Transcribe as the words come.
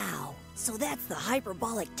So that's the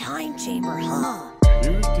hyperbolic time chamber, huh?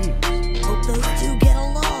 Here it is. Hope those two get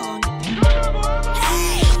along.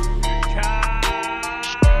 Hey!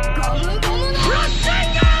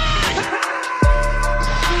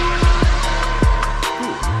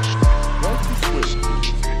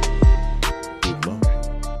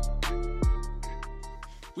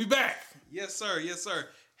 We back. Yes, sir. Yes, sir.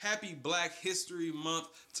 Happy Black History Month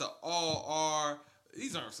to all our,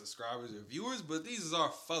 these aren't subscribers or viewers, but these is our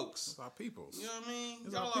folks. It's our peoples. You know what I mean?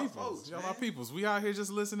 It's Y'all our our peoples. folks, Y'all man. our peoples. We out here just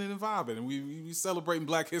listening and vibing, and we celebrating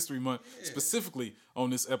Black History Month specifically on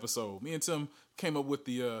this episode. Me and Tim came up with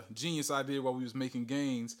the genius idea while we was making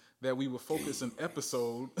gains that we would focus an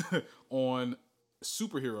episode on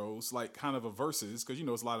superheroes, like kind of a versus, because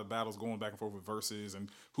it's a lot of battles going back and forth with versus and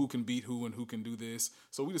who can beat who and who can do this.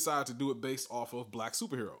 So we decided to do it based off of Black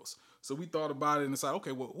superheroes. So we thought about it and decided,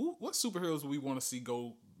 okay, well, what superheroes do we want to see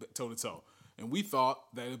go toe to toe? And we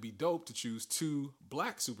thought that it'd be dope to choose two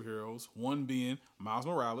Black superheroes, one being Miles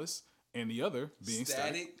Morales and the other being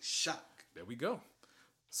Static Shock. There we go.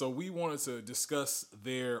 So we wanted to discuss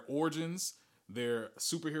their origins, their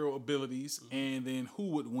superhero abilities, and then who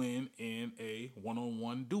would win in a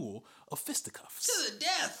one-on-one duel of fisticuffs. To the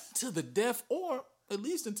death. To the death, or at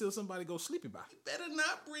least until somebody goes sleepy by. Better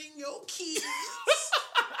not bring your kids.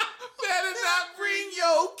 Better not bring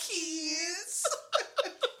your kids.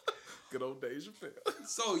 Good old Dave Chappelle.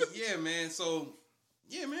 So, yeah, man,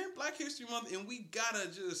 Black History Month, and we gotta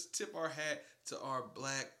just tip our hat to our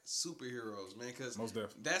Black superheroes, man, because Most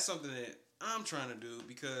definitely. that's something that I'm trying to do,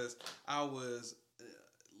 because I was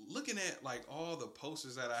looking at, like, all the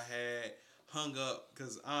posters that I had hung up,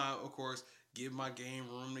 because I, of course, get my game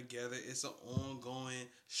room together. It's an ongoing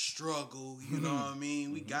struggle, you know what I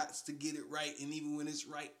mean? We got to get it right, and even when it's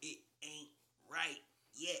right, it ain't right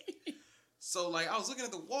yet. So, like, I was looking at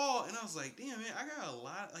the wall, and I was like, damn, man, I got a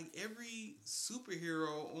lot, like, every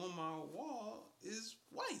superhero on my wall is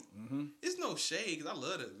white. Mm-hmm. It's no shade, because I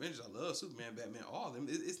love the Avengers, I love Superman, Batman, all of them.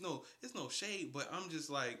 It's no shade, but I'm just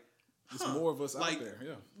like, There's more of us like, out there,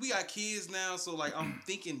 yeah. We got kids now, so, like, I'm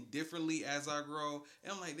thinking differently as I grow,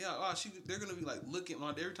 and I'm like, yeah, they're going to be, like, looking,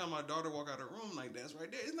 every time my daughter walk out of the room, like, that's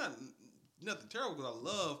right there. It's not nothing terrible, because I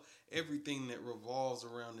love everything that revolves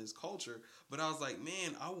around this culture, but I was like,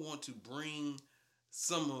 man, I want to bring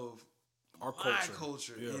some of Our my culture,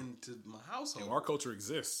 culture yeah. into my household. Our culture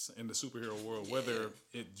exists in the superhero world, whether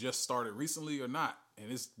it just started recently or not.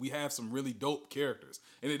 And we have some really dope characters.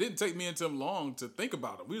 And it didn't take me and Tim long to think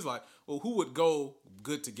about them. We was like, well, who would go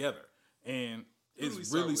good together? And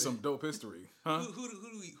it's really some dope history. Huh? Who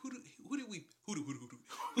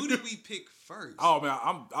did we pick first? Oh,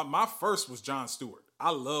 man, my first was Jon Stewart. I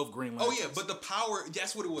love Green Lantern. Oh, yeah, but the power,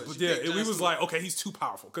 that's what it was. But You yeah, picked we Jon was Stewart. like, okay, he's too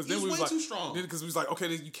powerful. Because then He's we was way like, too strong. Because we was like, okay,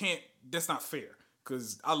 you can't. That's not fair.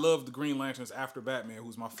 Because I love the Green Lanterns after Batman,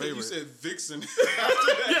 who's my favorite. You said Vixen. Yeah,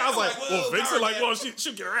 I was like, well, Vixen, darn, like, man. well,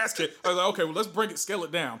 she'll get her ass kicked. I was like, okay, well, let's bring it, scale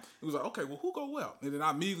it down. He was like, okay, well, who go well? And then I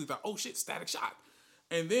immediately thought, oh shit, Static Shock.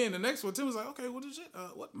 And then the next one, Tim was like, okay,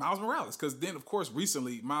 what? Miles Morales. Because then, of course,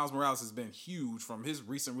 recently, Miles Morales has been huge from his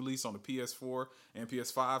recent release on the PS4 and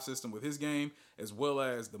PS5 system with his game, as well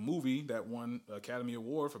as the movie that won Academy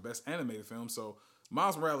Award for Best Animated Film. So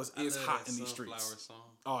Miles Morales is hot in these streets. Song.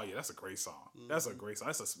 Oh yeah, that's a great song. That's a great song.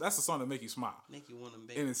 That's a song that make you smile. Make you want to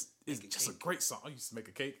make And it's make a just a cake. great song. I used to make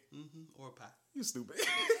a cake. Or a pie. You stupid.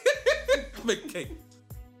 Make a cake.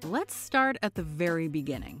 Let's start at the very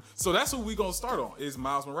beginning. So that's who we gonna start on is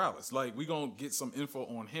Miles Morales. Like we gonna get some info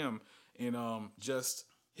on him and just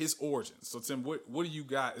his origins. So Tim, what do you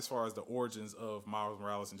got as far as the origins of Miles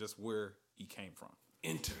Morales and just where he came from?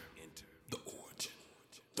 Enter the origin.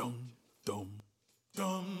 Dum dum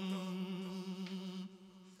dum.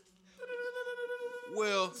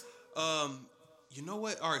 Well, you know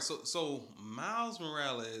what? All right, so Miles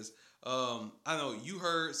Morales. I know you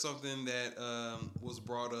heard something that was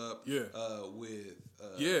brought up. Yeah. With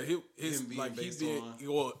His him being like based he did. on.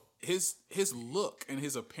 Well, his look and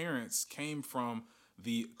his appearance came from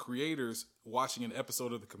the creators watching an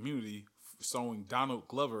episode of The Community showing Donald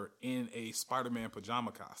Glover in a Spider-Man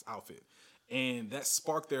pajama outfit, and that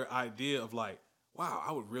sparked their idea of like, wow,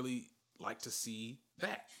 I would really like to see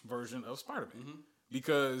that version of Spider-Man. Mm-hmm.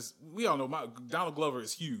 Because we all know Donald Glover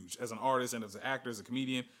is huge as an artist and as an actor, as a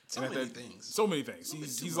comedian. So and many things. So many things.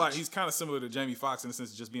 He's kind of similar to Jamie Foxx in the sense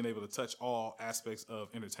of just being able to touch all aspects of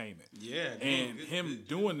entertainment. Yeah, And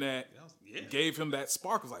doing that gave him that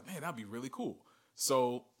spark. Was like, man, that'd be really cool.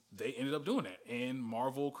 So they ended up doing that, and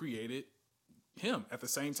Marvel created him at the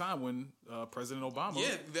same time when President Obama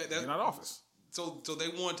got out of office. So they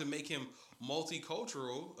wanted to make him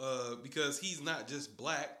multicultural because he's not just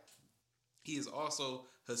black. He is also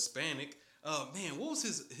Hispanic. Man, what was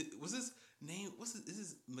his name? Is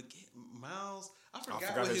his Miles? I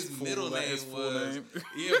forgot what his middle name was.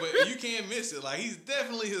 Yeah, but you can't miss it. Like, he's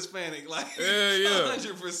definitely Hispanic. Like,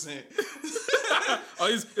 100%. Oh,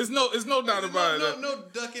 it's no doubt about it. No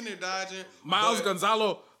ducking or dodging. Miles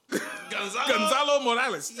Gonzalo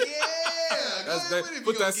Morales. Yeah,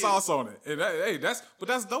 put that sauce on it. And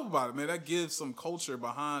that's dope about it, man. That gives some culture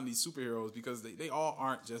behind these superheroes because they all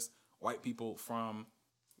aren't just white people from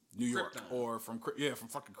New York Krypton. or from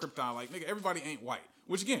fucking Krypton. Like, nigga, everybody ain't white.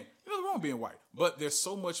 Which again, there's nothing wrong with being white, but there's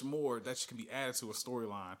so much more that can be added to a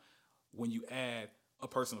storyline when you add a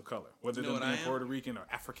person of color, whether they're being Puerto Rican or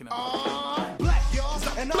African American. Black y'all,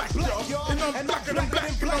 and I'm black y'all, and I'm blacker than black,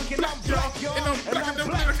 and I'm black y'all, and I'm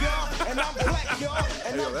black y'all, and I'm black y'all,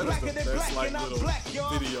 and I'm blacker than black, and I'm black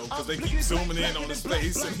y'all. Video because they keep zooming in on his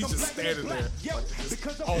face and he's just standing there.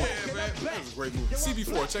 Oh man, that was a great movie.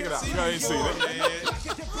 CB4, check it out. You guys ain't seen it.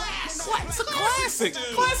 It's a classic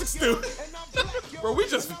Stu. Bro, we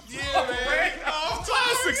just ran off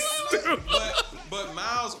classic Stu. But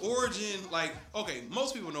Miles' origin, like, okay,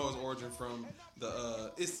 most people know his origin from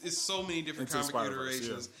the it's so many different comic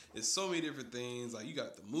iterations. It's so many different things. Like, you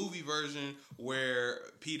got the movie version where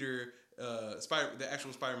Peter the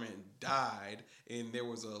actual Spider-Man died, and there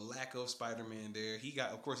was a lack of Spider-Man there. He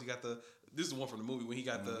got this is the one from the movie when he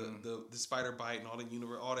got the spider bite and all the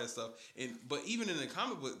universe, all that stuff. But even in the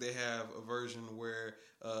comic book, they have a version where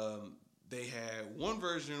they had one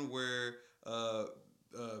version where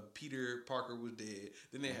Peter Parker was dead.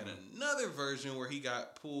 Then they had another version where he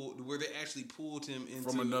got pulled, where they actually pulled him into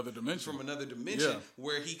from another dimension,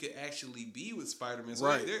 where he could actually be with Spider-Man. So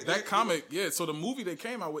right. That comic, so the movie they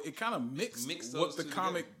came out with, it kind of mixed what the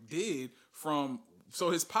comic did from.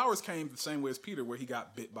 So his powers came the same way as Peter, where he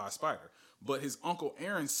got bit by a spider. But his Uncle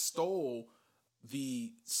Aaron stole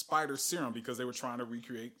the spider serum because they were trying to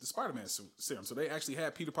recreate the Spider-Man serum. So they actually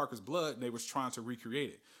had Peter Parker's blood and they was trying to recreate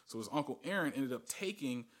it. So his Uncle Aaron ended up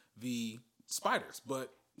taking the spiders,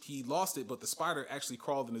 but he lost it, but the spider actually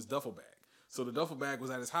crawled in his duffel bag. So the duffel bag was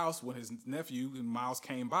at his house when his nephew and Miles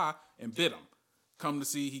came by and bit him. Come to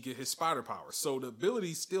see he get his spider powers. So the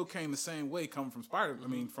abilities still came the same way, coming from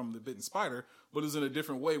from the bitten spider, but it was in a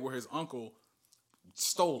different way where his uncle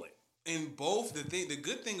stole it. And the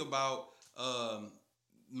good thing about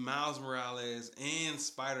Miles Morales and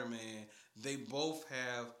Spider-Man, they both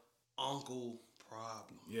have uncle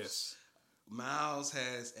problems. Yes. Miles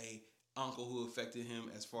has a uncle who affected him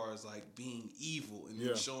as far as like being evil and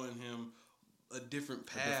then showing him a different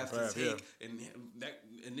path to take. Yeah. And that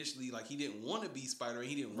initially, like, he didn't want to be Spider-Man.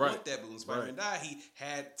 He didn't want that, but when Spider-Man died,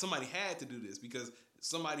 somebody had to do this because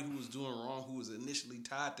somebody who was doing wrong, who was initially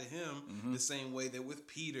tied to him, the same way that with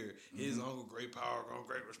Peter, his uncle, great power,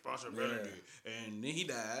 great responsibility, and then he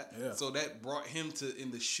died. Yeah. So that brought him in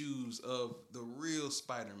the shoes of the real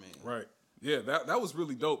Spider-Man. Right. Yeah, that was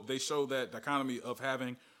really dope. They showed that dichotomy of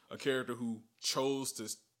having a character who chose to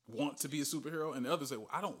want to be a superhero, and the others say, "Well,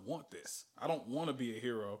 I don't want this. I don't want to be a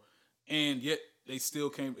hero," and yet they still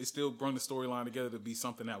brought the storyline together to be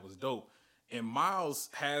something that was dope. And Miles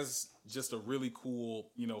has just a really cool,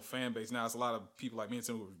 fan base. Now, it's a lot of people like me and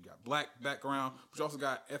Tim who got black background, but you also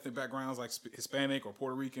got ethnic backgrounds like Hispanic or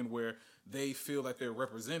Puerto Rican where they feel that they're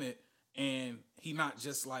represented, and he not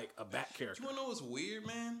just like a back character. You want to know what's weird,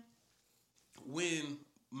 man? When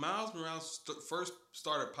Miles Morales first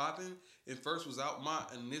started popping and first was out, my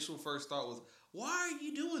initial first thought was, why are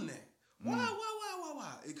you doing that? Why?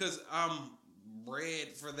 Because I'm bred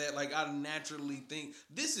for that. Like, I naturally think,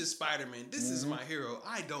 this is Spider-Man. This is my hero.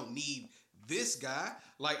 I don't need this guy.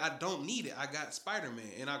 Like, I don't need it. I got Spider-Man.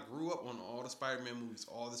 And I grew up on all the Spider-Man movies,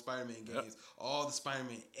 all the Spider-Man games, all the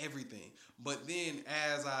Spider-Man everything. But then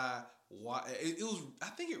as I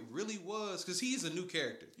think it really was, because he's a new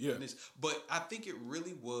character. Yeah. But I think it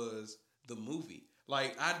really was the movie.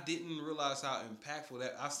 Like, I didn't realize how impactful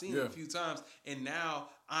that. I've seen it a few times, and now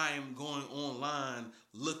I am going online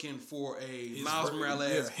looking for a Miles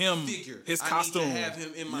Morales figure. His costume. I need to have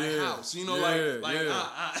him in my house. Well,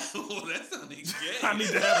 that's not gay. I need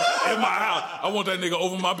to have him in my house. I want that nigga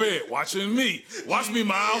over my bed watching me. Watch me,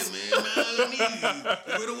 Miles. Yeah, man, I need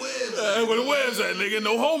you. Where the webs at? Where the webs at, nigga?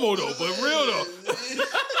 No homo though, but real though.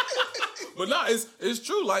 But no, it's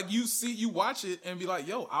true. Like, you watch it and be like,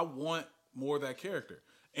 yo, I want more of that character.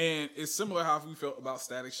 And it's similar how we felt about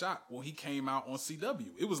Static Shock when he came out on CW.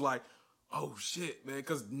 It was like, oh shit, man,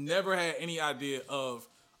 because never had any idea of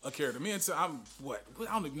a character. Me and Tim, I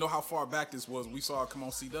don't even know how far back this was. We saw it come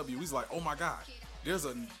on CW. We was like, oh my God, There's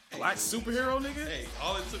a black superhero, nigga. Hey,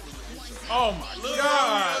 all it took was an intro. Oh my Lil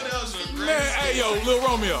god, Romeo, that was a great man! Hey, yo, Lil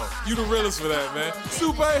Romeo, you the realest for that, man.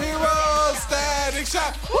 Superhero, Static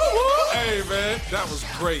Shock, woo woo. Hey, man, that was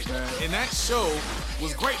great, man. And that show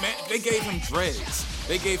was great, man. They gave him dreads.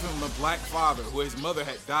 They gave him a black father who his mother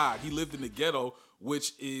had died. He lived in the ghetto,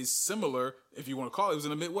 which is similar, if you want to call it. It was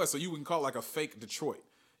in the Midwest, so you can call it like a fake Detroit.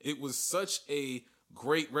 It was such a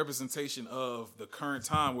great representation of the current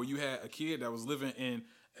time where you had a kid that was living in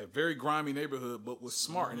a very grimy neighborhood but was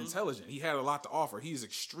smart and intelligent. He had a lot to offer. He's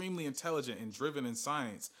extremely intelligent and driven in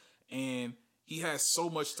science, and he has so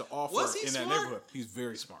much to offer Was he in that smart? neighborhood. He's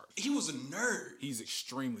very smart. He was a nerd. He's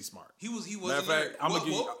extremely smart. He was Matter a of fact, nerd. I'm gonna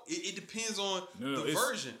give you- It depends on No, the it's-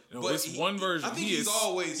 version. No, but it's one version. I think he's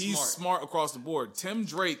always he's smart. smart across the board. Tim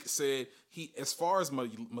Drake said he, as far as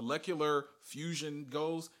molecular fusion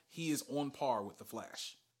goes, he is on par with the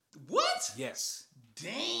Flash. What? Yes.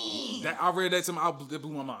 Dang. That I read that to him. It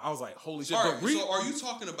blew my mind. I was like, "Holy shit!" All But right, so are you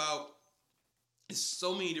talking about? It's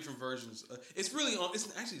so many different versions. It's really on. It's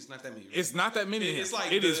not that many. it's not that many. It's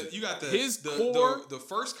like it is you got his core, the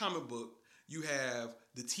first comic book. You have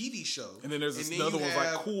the TV show, and then there's you another one was like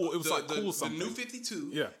have cool. It was like cool something. The New 52,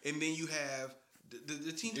 Yeah. and then you have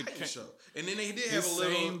the Teen Titans can't- show, and then they did have a His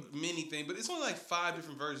little same- mini thing, but it's only like 5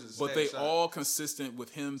 different versions. but Static they Shock. all consistent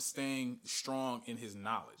with him staying strong in his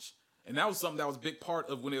knowledge. And that was something that was a big part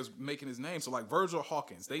of when he was making his name. So like Virgil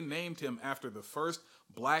Hawkins, they named him after the first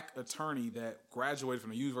black attorney that graduated from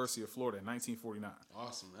the University of Florida in 1949.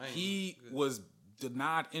 awesome. He was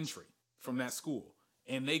denied entry from that school,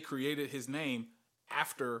 and they created his name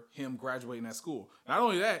after him graduating that school. Not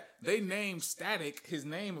only that, they named Static, his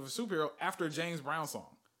name of a superhero, after a James Brown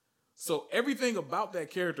song. So everything about that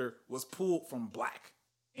character was pulled from black,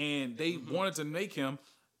 and they wanted to make him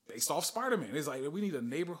based off Spider-Man. It's like, we need a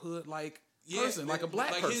neighborhood like person, like a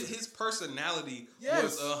black person. His personality Yes.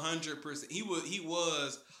 was 100%. He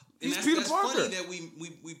was. And He's that's, Peter that's Parker. funny that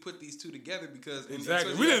we put these two together because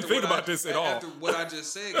Exactly. especially We didn't after think what about this at all. After what I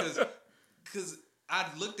just said, because I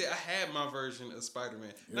had my version of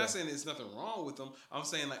Spider-Man. Not saying there's nothing wrong with him. I'm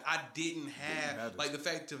saying like I didn't have have like the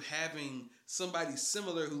fact of having somebody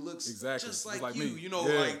similar who looks Exactly. just Just like like you. me. You know,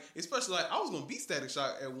 Yeah. like especially like I was gonna be Static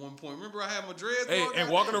Shock at one point. Remember I had my dreads Hey, on? and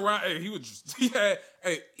walking around,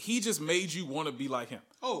 he just made you want to be like him.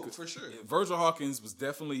 Oh, for sure. Virgil Hawkins was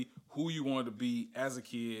definitely who you wanted to be as a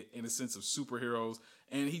kid in the sense of superheroes,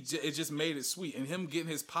 and it just made it sweet. And him getting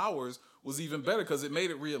his powers was even better because it made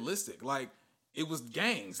it realistic. Like it was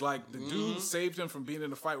gangs. Like the dude saved him from being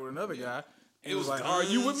in a fight with another guy. And it was like, "Are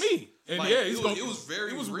you with me?" And Like, yeah, it was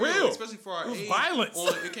very real, especially for our It was age. violence.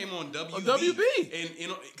 It came on WB. On WB.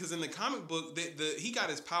 And because in the comic book, he got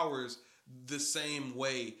his powers the same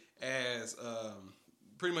way as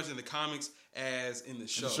pretty much in the comics as in the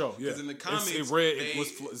show. Yeah. Because in the comics, it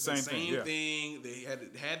was the same thing. thing. They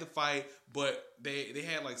had to fight, but they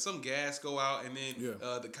had like some gas go out, and then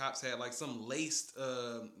the cops had like some laced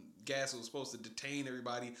gas that was supposed to detain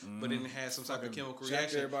everybody, but then it had some type of chemical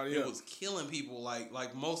jacked reaction. everybody It up. was killing people. Like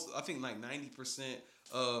most, I think like 90%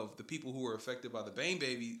 of the people who were affected by the Bane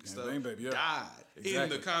Baby stuff Bane Baby, yeah. died in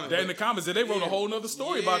the comic. In the comics, and they wrote a whole nother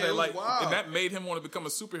story about it that. was Like, wild. and that made him want to become a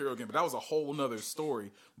superhero again. But that was a whole nother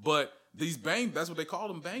story. But these that's what they called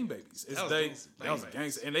them, Bang Babies. That was That was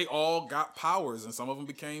gangster, and they all got powers, and some of them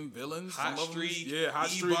became villains. Hot some of them, Streak, Hot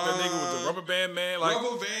Streak, that nigga with the Rubber Band Man. Like,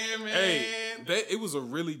 Rubber Band Man. hey, it was a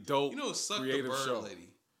really dope, You know, suck the creative bird show. lady.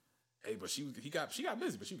 Hey, but she got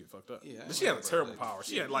busy, but she get fucked up. Yeah, I but she had a like terrible bird power. lady.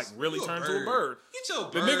 She had like really You a turned to a bird. bird. Get your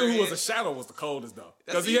The bird nigga who was head. a shadow was the coldest though,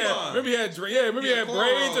 That's because he Iman. remember he had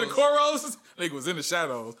braids and the cornrows. Nigga was in the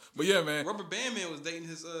shadows, but yeah, man, Rubber Band Man was dating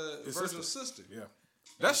his virtual sister. yeah.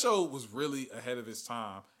 That show was really ahead of his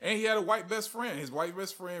time, and he had a white best friend. His white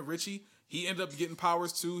best friend Richie, he ended up getting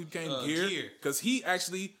powers too. He became Gear because he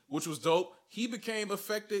actually, which was dope, he became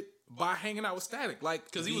affected by hanging out with Static, like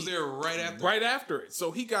Because he was there right after. right after it.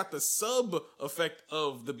 So he got the sub effect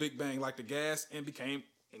of the Big Bang, like the gas, and became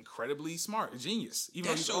incredibly smart, a genius. Even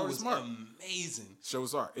though That he's show already was smart. amazing. Show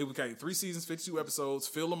was art. It became 3 seasons, 52 episodes.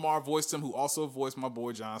 Phil Lamar voiced him, who also voiced my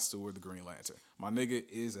boy John Stewart, the Green Lantern. My nigga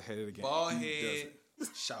is ahead of the game. Bald He does head, it.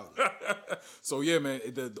 shout. So yeah, man,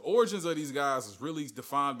 the origins of these guys is really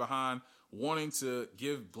defined behind wanting to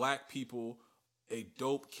give black people a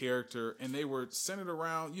dope character, and they were centered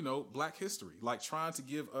around, black history, like trying to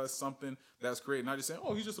give us something that's great, not just saying,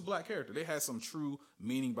 oh, he's just a black character. They had some true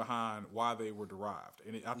meaning behind why they were derived,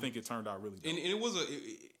 and I think it turned out really dope. And it was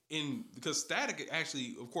because Static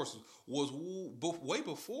actually, of course, was way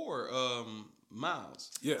before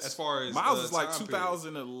Miles. Yes. As far as Miles is like time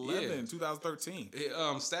 2011, period. 2013.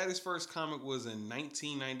 Static's first comic was in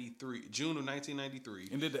 1993, June of 1993.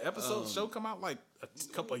 And did the episode show come out like a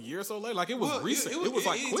couple of years or so later? Like it was recent. It was it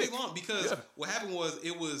like didn't quick. take long because what happened was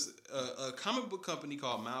it was a comic book company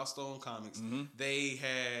called Milestone Comics. Mm-hmm.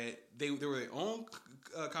 They were their own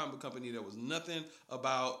comic book company that was nothing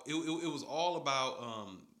about it. It was all about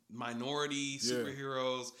minority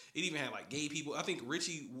superheroes. It even had like gay people. I think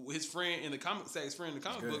Richie, his friend in the comic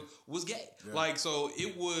book, was gay. Yeah. Like so,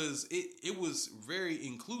 it was very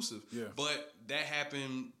inclusive. Yeah. But that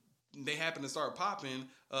happened. They happened to start popping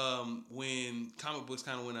when comic books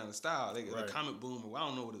kind of went out of style. The comic boom, or I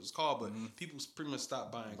don't know what it was called, but people pretty much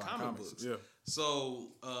stopped buying comic books. Yeah. So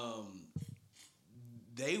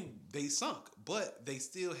they sunk, but they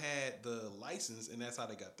still had the license, and that's how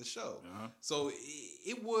they got the show. Uh-huh. So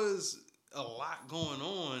it was a lot going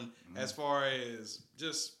on as far as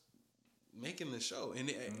just making the show,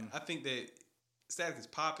 and I think that Static is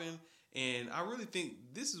popping, and I really think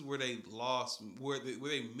this is where they lost, where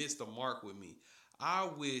they missed the mark with me. I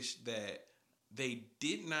wish that they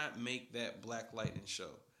did not make that Black Lightning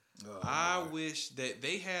show. I wish that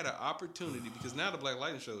they had an opportunity, because now the Black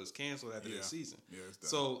Lightning show is canceled after this season. Yeah, it's done.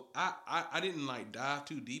 So I didn't like dive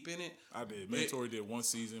too deep in it. I did. Mandatory did one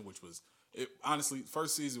season, which was honestly,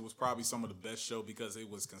 first season was probably some of the best show because it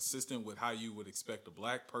was consistent with how you would expect a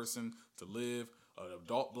black person to live, an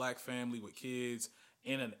adult black family with kids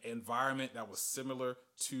in an environment that was similar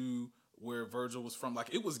to where Virgil was from.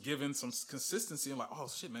 Like, it was given some consistency and like, oh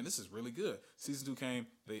shit, man, this is really good. Season 2 came,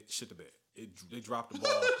 they shit the bed. They dropped the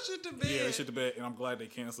ball. Shit the bed. Yeah, they shit the bed, and I'm glad they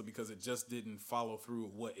canceled because it just didn't follow through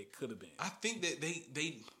with what it could have been. I think that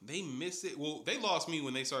they missed it. Well, they lost me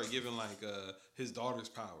when they started giving like his daughter's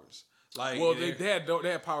powers. Like, well, they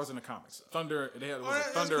had powers in the comics. Thunder, they had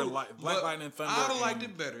Thunder, cool. Black Lightning, Thunder. I'd have liked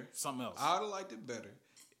it better. Something else. I'd have liked it better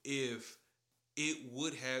if it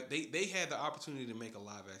would have. They had the opportunity to make a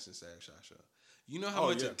live action Static Shock show. You know how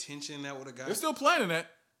much attention that would have got. They're still planning that.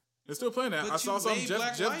 But I saw something.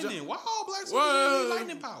 Black Lightning. Why all black superheroes need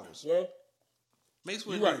lightning powers? Well, Mace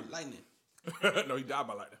Windu, right. lightning. No, he died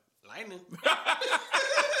by lightning. Lightning.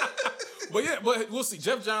 But we'll see.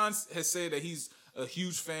 Jeff Johns has said that he's a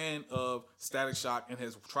huge fan of Static Shock and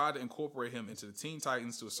has tried to incorporate him into the Teen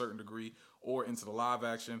Titans to a certain degree or into the live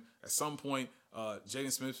action. At some point,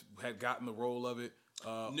 Jaden Smith had gotten the role of it.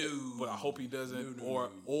 No, but I hope he doesn't.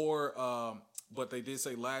 But they did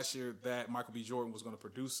say last year that Michael B. Jordan was going to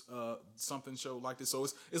produce something show like this. So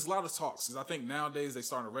it's a lot of talks. Because I think nowadays they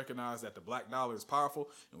starting to recognize that the black dollar is powerful.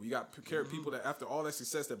 And we got people that after all that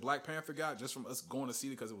success that Black Panther got, just from us going to see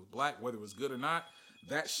it because it was black, whether it was good or not,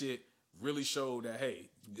 that shit really showed that, hey,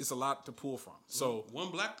 it's a lot to pull from. So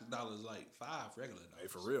 $1 black dollar is like 5 regular dollars. Hey,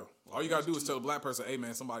 for real. All you got to do is tell a black person, hey,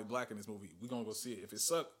 man, somebody black in this movie. We're going to go see it. If it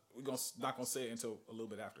sucks, we're not going to say it until a little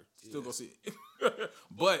bit after. Still go see it.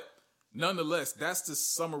 But nonetheless, that's the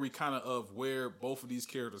summary kind of where both of these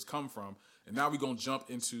characters come from. And now we're going to jump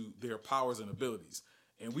into their powers and abilities.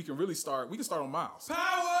 And we can start on Miles.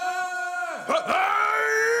 Power!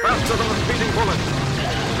 Faster than a speeding bullet.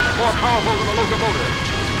 More powerful than a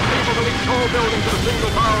locomotive. Able to reach tall buildings in a single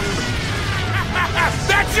bound.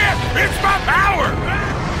 That's it! It's my power!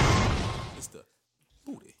 It's the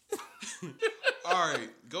booty. All right,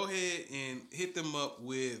 go ahead and hit them up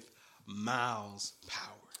with Miles'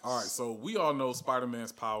 powers. All right, so we all know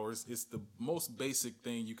Spider-Man's powers. It's the most basic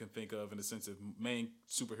thing you can think of in the sense of main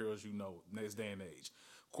superheroes you know in this day and age.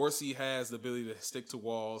 Of course, he has the ability to stick to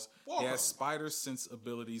walls. He has spider sense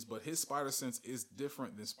abilities, but his spider sense is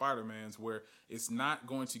different than Spider-Man's, where it's not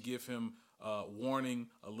going to give him warning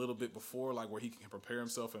a little bit before, like where he can prepare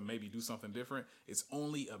himself and maybe do something different. It's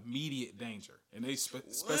only immediate danger, and they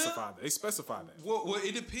specify that. They specify that. Well,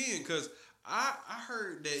 it depends, because I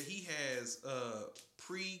heard that he has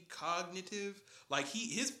precognitive, like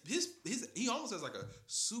he almost has like a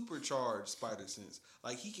supercharged spider sense.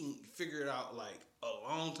 Like he can figure it out like a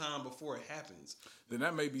long time before it happens. Then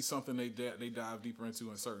that may be something they dive deeper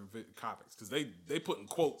into in certain comics, because they put in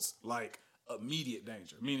quotes like immediate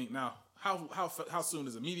danger, meaning now how soon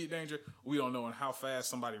is immediate danger we don't know, and how fast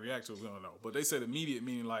somebody reacts to it we don't know. But they said immediate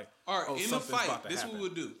meaning like, all right, in the fight, this is happen. what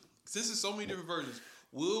we'll do. Since there's so many different versions,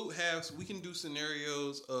 we can do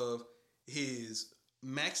scenarios of his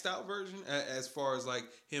maxed out version as far as like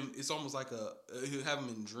him. It's almost like he'll have him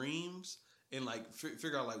in dreams and like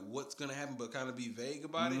figure out like what's gonna happen, but kind of be vague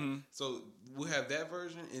about it. So we'll have that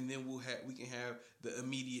version, and then we can have the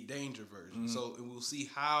immediate danger version. So and we'll see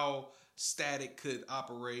how Static could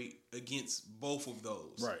operate against both of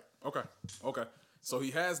those. Right. Okay. So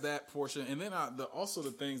he has that portion, and then also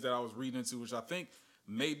the things that I was reading into, which I think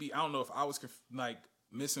maybe, I don't know if I was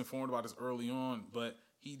misinformed about this early on, but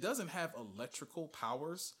he doesn't have electrical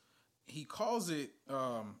powers. He calls it,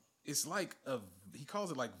 he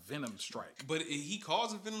calls it like Venom Strike. But he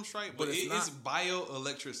calls it Venom Strike, but it's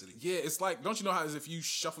bioelectricity. Yeah, it's like, don't you know how as if you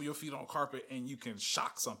shuffle your feet on carpet and you can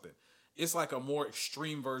shock something? It's like a more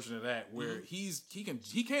extreme version of that where he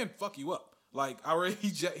can fuck you up. Like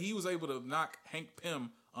he was able to knock Hank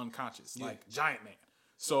Pym unconscious, like Giant Man.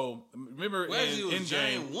 So remember in Endgame,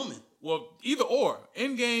 Giant Woman. Well, either or.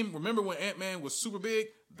 Endgame, remember when Ant-Man was super big?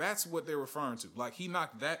 That's what they're referring to. Like, he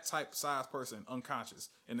knocked that type size person unconscious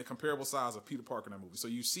in the comparable size of Peter Parker in that movie. So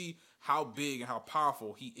you see how big and how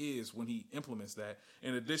powerful he is when he implements that,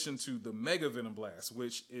 in addition to the Mega Venom Blast,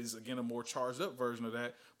 which is, again, a more charged up version of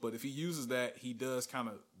that. But if he uses that, he does kind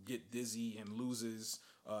of get dizzy and loses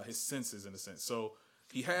his senses in a sense. So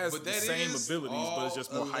he has the same abilities, but it's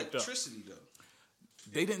just more hyped up. Electricity, though.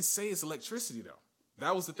 They didn't say it's electricity, though.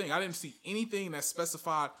 That was the thing. I didn't see anything that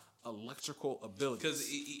specified electrical abilities.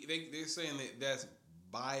 Because they're saying that's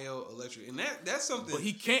bioelectric. And that's something. But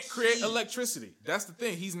he can't create electricity. That's the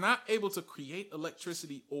thing. He's not able to create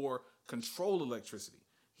electricity or control electricity.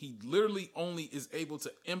 He literally only is able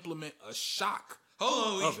to implement a shock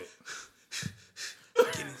of it. I'm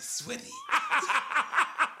getting sweaty.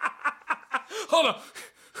 Hold on.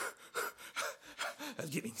 I'm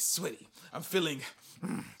getting sweaty. I'm feeling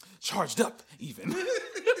charged up even.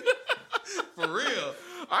 For real.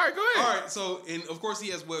 All right, go ahead. All right, so, and of course he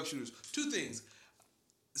has web shooters. Two things.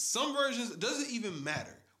 Some versions, doesn't even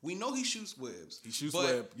matter. We know he shoots webs. He shoots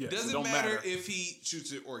web, yes. Does it matter if he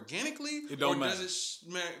shoots it organically? It don't matter. Does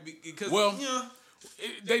it matter? Because,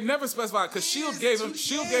 they never specified, because Shield gave him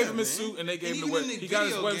his suit and they gave him the web. He got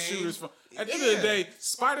his web shooters from. At the end of the day,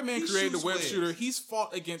 Spider-Man created the web shooter. He's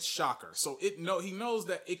fought against Shocker, so he knows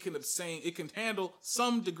that it can handle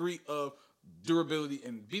some degree of durability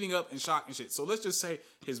and beating up and shock and shit. So let's just say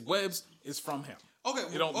his webs is from him. Okay,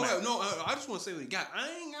 it don't matter. No, I just want to say what he got. I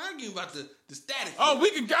ain't arguing about the static. Oh,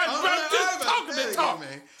 we can talk.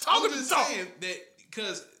 I'm just saying that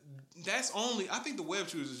because that's only. I think the web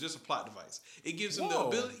shooters is just a plot device. It gives him the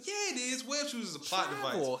ability. Yeah, it is. Web shooters is a plot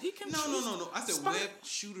device. He can. No. I said web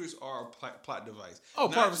shooters are a plot device. Oh,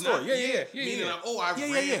 part of the story. Yeah. Meaning, I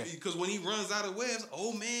ran because when he runs out of webs,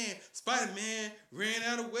 oh man, Spider-Man ran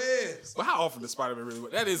out of webs. But how often does Spider-Man really?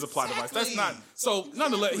 That is a plot device. That's not. So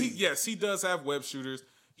nonetheless, he does have web shooters.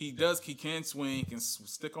 He can swing, can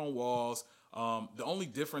stick on walls. The only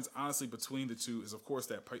difference, honestly, between the two is, of course,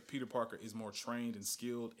 that Peter Parker is more trained and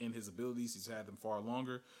skilled in his abilities. He's had them far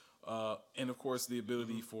longer. And, of course, the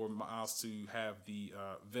ability for Miles to have the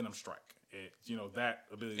Venom Strike. That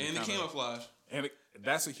ability. And the camouflage. And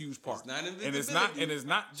that's a huge part. It's not invisibility. And it's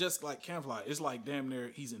not just like camouflage. It's like damn near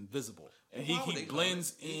he's invisible. And he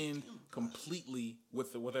blends in completely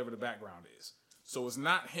with whatever the background is. So it's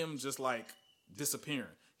not him just like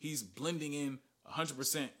disappearing. He's blending in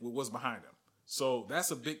 100% with what's behind him. So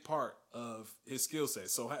that's a big part of his skill set.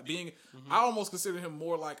 So I almost consider him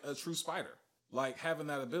more like a true spider. Like having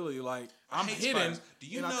that ability, like I'm hidden. Spiders. Do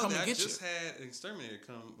you know that I just you. had an exterminator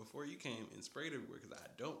come before you came and sprayed everywhere because I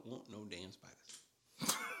don't want no damn spiders.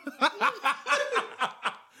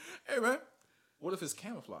 Hey man, what if it's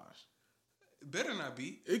camouflage? It better not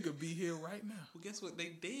be. It could be here right now. Well, guess what?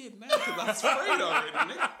 They dead now because I sprayed already,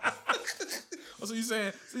 nigga. Oh, so you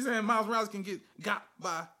saying Miles Morales can get got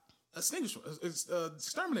by a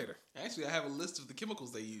exterminator? Actually, I have a list of the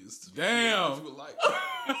chemicals they used. Damn. If you would like.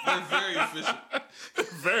 They're very efficient.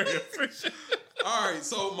 Very efficient. All right,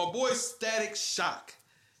 so my boy Static Shock.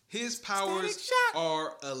 His powers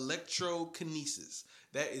are electrokinesis.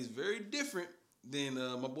 That is very different than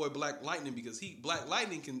my boy Black Lightning because Black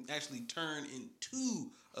Lightning can actually turn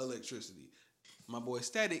into electricity. My boy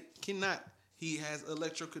Static cannot. He has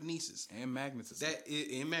electrokinesis and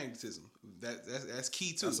magnetism. That's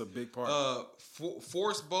key too. That's a big part.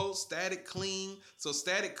 Force bolt, static cling. So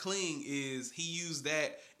static cling is he used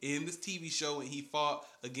that in this TV show and he fought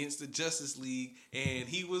against the Justice League and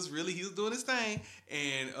he was doing his thing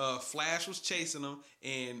and Flash was chasing him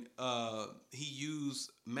and he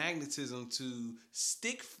used magnetism to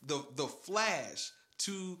stick the Flash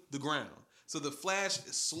to the ground. So the Flash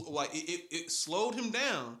it slowed him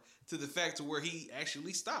down to the fact to where he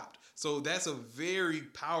actually stopped. So that's a very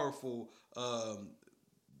powerful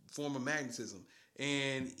form of magnetism.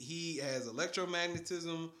 And he has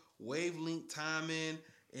electromagnetism, wavelength timing,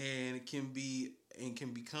 and he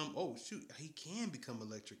can become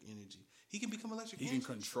electric energy. He can become electric. He can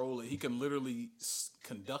control it. He can literally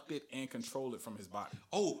conduct it and control it from his body.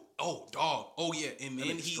 Oh, dog. Oh, yeah. And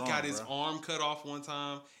then he strong, got his bro. arm cut off one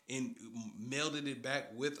time and melded it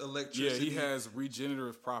back with Yeah, electricity. he has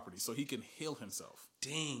regenerative properties, so he can heal himself.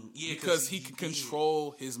 Dang. Yeah, Because he can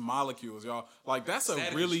control his molecules, y'all. Like, that's a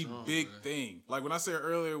Static is really strong, big bro. thing. Like, when I said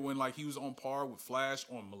earlier, when, like, he was on par with Flash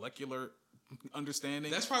on molecular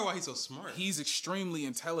understanding. That's probably why he's so smart. He's extremely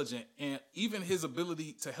intelligent, and even his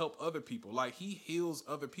ability to help other people. Like, he heals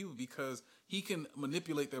other people because he can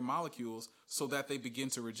manipulate their molecules so that they begin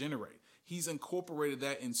to regenerate. He's incorporated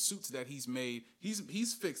that in suits that he's made.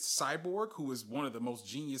 He's fixed Cyborg, who is one of the most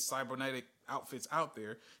genius cybernetic outfits out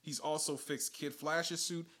there. He's also fixed Kid Flash's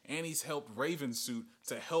suit, and he's helped Raven's suit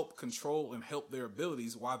to help control and help their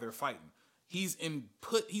abilities while they're fighting. He's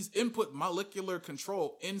input molecular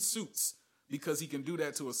control in suits because he can do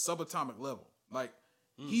that to a subatomic level. Like,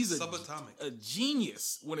 he's subatomic. a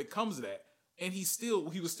genius when it comes to that. And he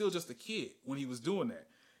was still just a kid when he was doing that.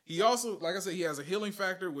 He also, like I said, he has a healing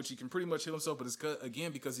factor, which he can pretty much heal himself, but it's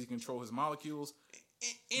again because he controls his molecules.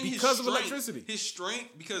 And Because his of strength, electricity. His strength,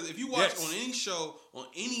 because if you watch Yes. on any show, on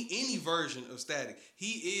any version of Static,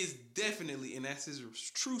 he is definitely, and that's his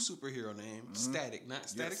true superhero name, Static, not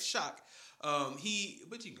Static Yes. Shock. But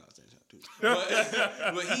you can call it Static Shock too.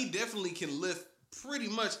 But he definitely can lift pretty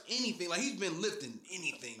much anything. Like, he's been lifting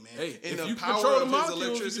anything, man. Hey, and if the you power control the of his molecules, you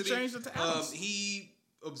can electricity, change it to atoms. he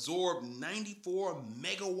absorbed 94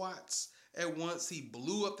 megawatts at once. He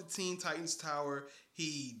blew up the Teen Titans Tower.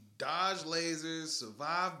 He dodged lasers,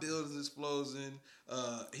 survived buildings explosion.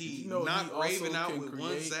 He knocked also Raven out can with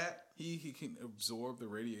one zap. He can absorb the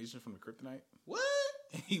radiation from the kryptonite. What?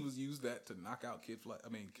 He was used that to knock out Kid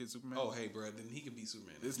Superman. Oh, hey, bro, then he could be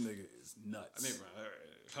Superman. This nigga is nuts. I mean, bro,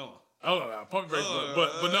 hold on. Oh no, pump your brakes,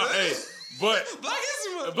 but no, hey, but Black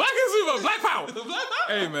History Month. Black History Month, Black Power. Black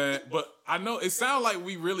Power. Hey man, but I know it sounds like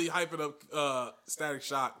we really hyping up Static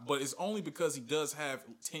Shock, but it's only because he does have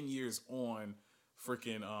 10 years on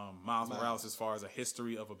freaking Miles Morales as far as a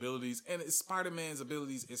history of abilities, and it's Spider-Man's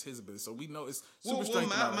abilities is his abilities, so we know it's super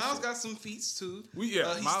strength. and all that Miles shit. got some feats too. He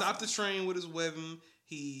Miles Miles- stopped the train with his weapon.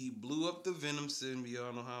 He blew up the Venom symbiote. I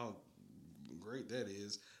don't know how great that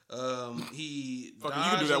is. He Fucking,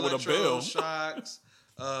 dodged you can do that with a bell. shocks.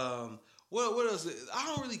 What else? I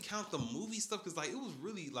don't really count the movie stuff because, like, it was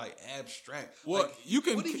really like abstract. Well, like, you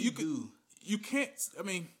can What did he you do? can you can't. I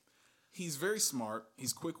mean, he's very smart.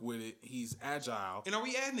 He's quick witted. He's agile. And are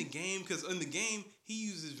we adding the game? Because in the game, he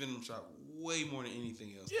uses Venom Shot way more than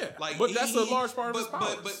anything else. Yeah, like, but that's a large part of his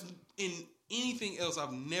powers. But in anything else,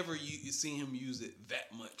 I've never seen him use it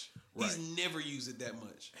that much. Right. He's never used it that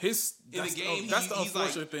much. In The game, that's the he's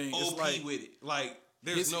unfortunate like thing. OP It's like with it. Like,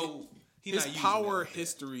 there's his- no. He's his not using power it like that.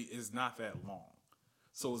 history is not that long.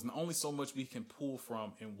 So it's only so much we can pull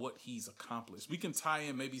from in what he's accomplished. We can tie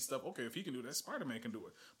in maybe stuff. Okay, if he can do that, Spider-Man can do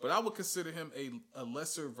it. But I would consider him a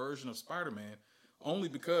lesser version of Spider-Man, only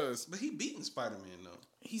because But he beating Spider-Man though.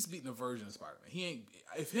 he's beating a version of Spider-Man. He ain't.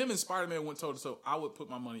 If him and Spider-Man went toe to toe, I would put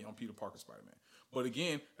my money on Peter Parker Spider-Man. But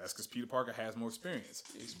again, that's because Peter Parker has more experience.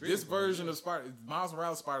 This version of Miles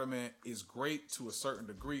Morales Spider-Man is great to a certain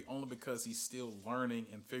degree, only because he's still learning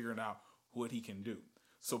and figuring out what he can do.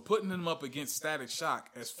 So putting him up against Static Shock,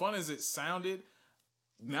 as fun as it sounded,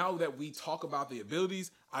 now that we talk about the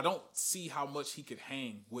abilities, I don't see how much he could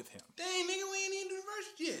hang with him. Dang, nigga, we ain't even do the verse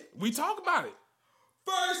yet. We talk about it.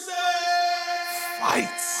 Versus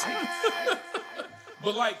Fights.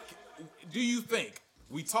 But like, do you think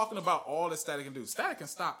we talking about all that Static can do? Static can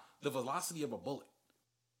stop the velocity of a bullet.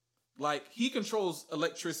 Like, he controls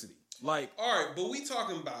electricity. Like, All right, but we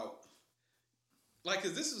talking about, like,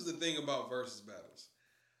 because this is the thing about versus battles.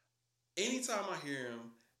 Anytime I hear him,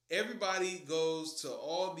 everybody goes to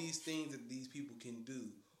all these things that these people can do.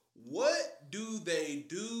 What do they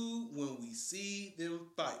do when we see them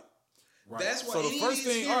fight? right. That's why So the any first of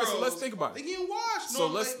these thing, all right, so heroes, let's think about They it. getting washed. So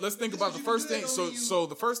No, let's like, think this about is the what first you thing. do, So you- so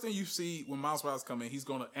the first thing you see when Miles Morales come in, he's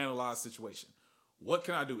going to analyze the situation. What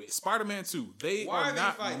can I do? Spider-Man 2, they Why are are they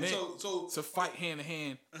not fighting? meant So- to fight hand to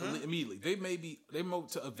hand immediately. They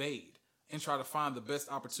move to evade and try to find the best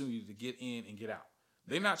opportunity to get in and get out.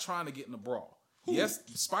 They're not trying to get in a brawl. Yes,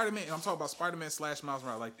 Spider-Man, and I'm talking about Spider-Man / Miles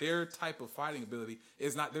Morales, like their type of fighting ability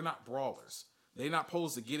is not, they're not brawlers. They're not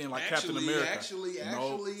supposed to get in like Captain America. Actually,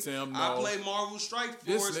 no, Tim, no. I play Marvel Strike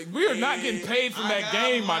This Force. nigga- we are not getting paid from and that I got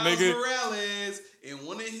game, my Miles nigga. Morales, and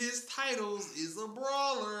one of his titles is a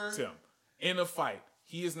brawler. Tim, in a fight,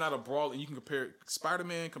 he is not a brawler. You can compare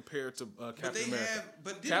Spider-Man compared to But Captain they America. have,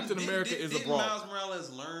 but Captain America is a didn't brawler. Miles Morales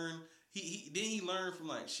learn? Didn't he learn from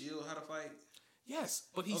like Shield how to fight? Yes,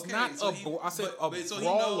 but he's Okay, not so a. he- I said but- a but so he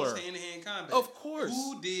brawler. knows hand-to-hand combat. Of course.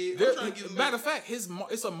 Who did? There- I'm trying to give him matter of fact,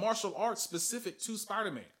 it's a martial arts specific to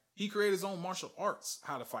Spider-Man. He created his own martial arts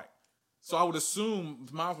how to fight. So I would assume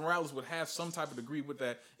Miles Morales would have some type of degree with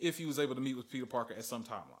that if he was able to meet with Peter Parker at some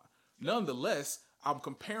timeline. Nonetheless, I'm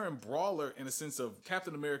comparing Brawler in the sense of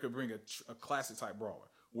Captain America bring a classic type brawler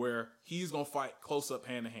where he's going to fight close up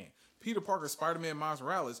hand to hand. Peter Parker, Spider-Man, Miles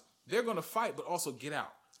Morales, they're going to fight but also get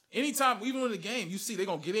out. Anytime, even in the game, you see they're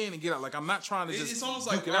going to get in and get out. Like, I'm not trying to just It's almost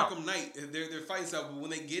like duke it out. Arkham Knight. They're fighting stuff, but when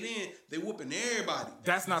they get in, they whooping everybody.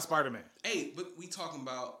 That's not Spider-Man. Hey, but we talking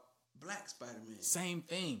about Black Spider-Man. Same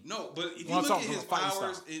thing. No, but if Well, I'm you look at talking his from a fighting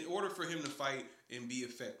powers, style. in order for him to fight and be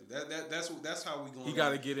effective, that's how we going. He got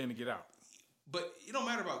to get in and get out. But it don't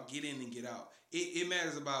matter about get in and get out. It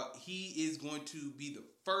matters about he is going to be the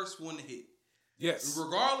first one to hit. Yes.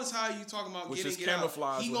 Regardless how you talking about Which getting is get out,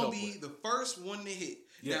 camouflage he will gonna help be with. the first one to hit.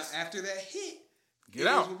 Yes. Now after that hit, Get it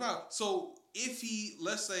out. is without. So if he,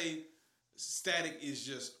 let's say, Static is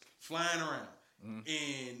just flying around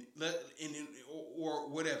or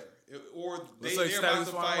whatever, or Let's they're say about Static's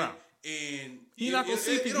to flying fight around. and He's not going to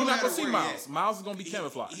see people. He's not going to see Miles. Miles is going to be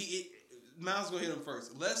camouflaged. Miles gonna hit him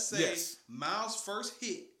first. Let's say Yes. Miles' first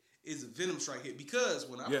hit is a Venom Strike hit because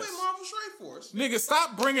when I Yes. play Marvel Strike Force, Nigga,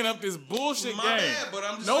 stop bringing up this bullshit My game. bad, but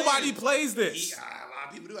I'm just Nobody saying. plays this. a lot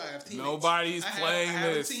of people do. I have teammates. Nobody's playing I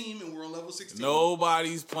have this. a team and we're on level 16.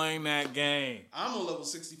 Nobody's playing that game. I'm on level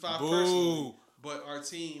 65 Boo. personally, but our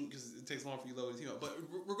team, because it takes long for you to load the team up. But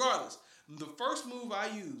regardless, the first move I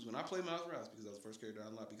use when I play Miles Morales, because that was the first character I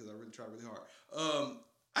unlocked because I really tried really hard.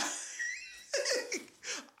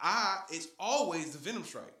 It's always the Venom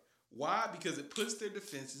Strike. Why? Because it puts their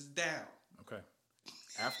defenses down. Okay.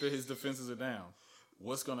 After his defenses are down,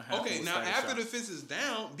 what's going to happen? Okay, with now Static after Shock? the defense is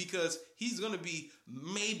down, because he's going to be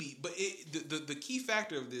maybe, but the key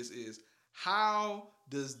factor of this is how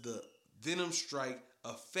does the Venom Strike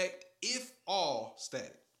affect, if all,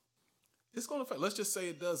 Static? It's going to affect. Let's just say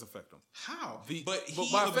it does affect him. How? But he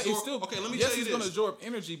by effect, he's absorb- still, okay, let me yes, tell you he's going to this. absorb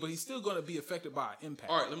energy, but he's still going to be affected by impact.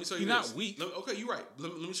 All right, let me show you he's this. not weak. Okay, you're right.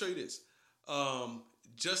 Let me show you this.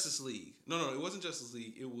 Justice League. No, it wasn't Justice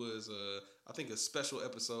League. It was, I think, a special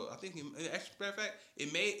episode. I think, actually, matter of fact,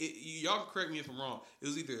 y'all can correct me if I'm wrong. It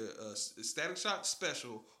was either a Static Shock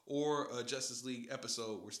special or a Justice League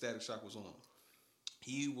episode where Static Shock was on.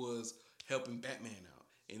 He was helping Batman out,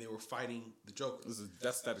 and they were fighting the Joker.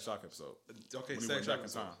 That's Static Shock episode. Okay, When he Static went Shock back in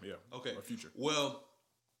episode. time, yeah. Okay. Or future. Well,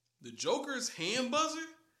 the Joker's hand buzzer,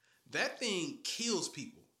 that thing kills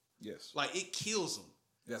people. Yes. Like, it kills them.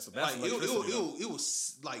 That's Like, electricity. though. it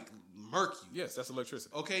was like murk you. Yes, that's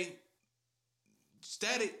electricity. Okay.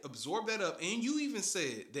 Static absorbed that up, and you even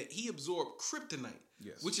said that he absorbed kryptonite,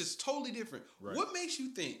 Yes. which is totally different. Right. What makes you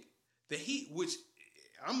think that which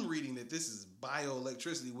I'm reading that this is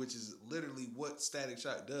bioelectricity, which is literally what Static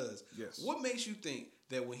Shock does. Yes. What makes you think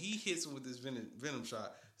that when he hits him with this venom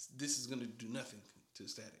shot, this is going to do nothing to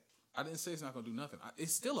Static? I didn't say it's not going to do nothing.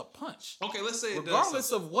 It's still a punch. Okay, let's say it does.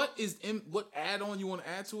 Regardless of what add-on you want to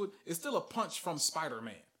add to it, it's still a punch from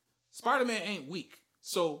Spider-Man. Spider-Man ain't weak.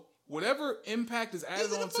 So whatever impact is added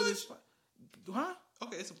Is it a on to this, huh?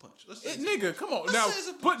 Okay, it's a punch. Nigga, come on. Let's now say it's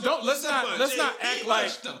a put punch. don't let's It's a not punch. let's not He act like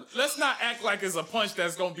punched him. let's not act like it's a punch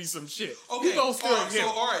that's gonna be some shit. Okay, He gonna still hit him.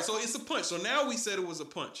 all right, so it's a punch. So now we said it was a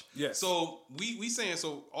punch. Yes. So we saying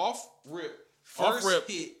so off rip, Off first rip,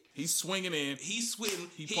 hit, he's swinging in. he's switting,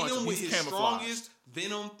 He hit punched him him. with He's his camouflaged. strongest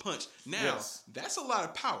venom punch. Now Yes. that's a lot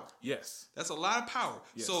of power. Yes. That's a lot of power.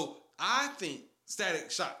 Yes. So I think Static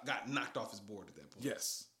Shock got knocked off his board at that point.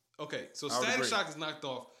 Yes. Okay, so I would Static agree. Shock is knocked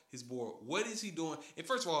off his board. What is he doing? And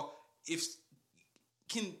first of all,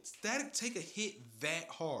 can Static take a hit that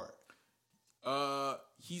hard?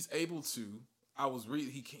 He's able to. I was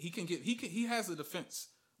reading. He has a defense.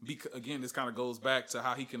 Because again, this kind of goes back to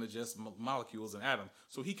how he can adjust molecules and atoms.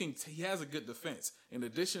 So he has a good defense. In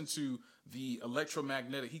addition to the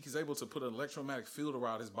electromagnetic, he's able to put an electromagnetic field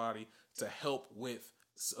around his body to help with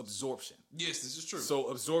absorption. Yes, this is true. So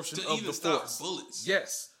absorption To of even the stop force. bullets.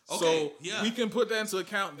 Yes. Okay, So yeah. we can put that into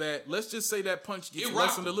account that let's just say that punch gets It rocked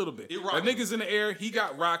lessened a him. little bit. It That rocked him. nigga's in the air. He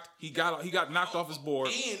got rocked. He got knocked off his board.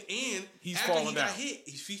 And He's after falling he got down. hit,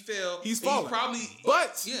 if he fell, He's falling. probably.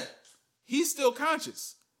 But Yeah. he's still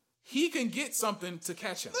conscious. He can get something to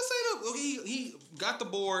catch him. Let's say that he got the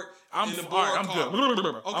board. I'm and the all board right, I'm caught good.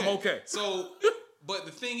 him. I'm okay. So, but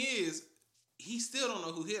the thing is, he still don't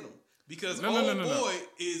know who hit him because No. boy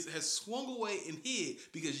has swung away and hid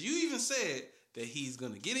because you even said that he's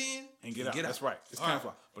gonna get in And get out. That's right. It's All right.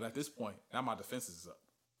 camouflage. But at this point, now my defenses is up.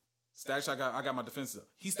 Static Shock, I got my defenses up.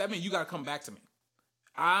 That means you got to come back to me.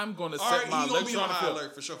 I'm going to All set right, my you gonna be on electronic high field.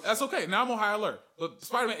 alert for sure. That's okay. Now I'm on high alert. But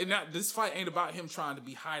Spider-Man, and now this fight ain't about him trying to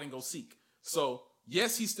be hide and go seek. So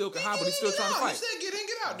yes, he still can hide, but he's still trying to You fight. said get in,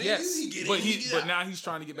 get out. Then Yes, he get but in, get but out. now he's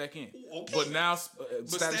trying to get back in. Okay. But now But Static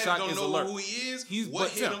Static Shock don't is know alert. who he is. He's what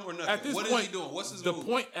but hit Tim, him or nothing. At this What point, is he doing? What's his the move?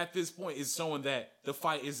 point at this point is showing that the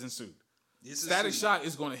fight is ensued. This is Static sweet. Shock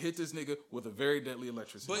is going to hit this nigga with a very deadly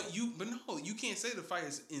electricity. But no, you can't say the fight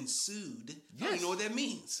is ensued. I don't Yes. even know what that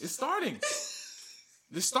means. It's starting.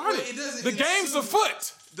 It started. Well, it doesn't The game's ensue.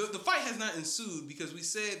 afoot. The fight has not ensued because we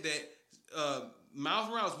said that Miles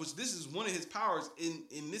Morales, which this is one of his powers,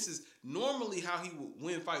 and this is normally how he would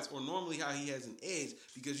win fights, or normally how he has an edge,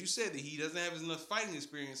 because you said that he doesn't have enough fighting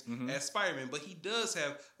experience as Spider-Man, but he does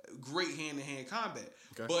have great hand-to-hand combat.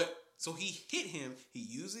 Okay. But so he hit him. He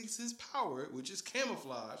uses his power, which is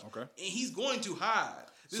camouflage. Okay. And he's going to hide.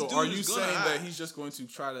 This So dude are you is gonna saying hide. that he's just going to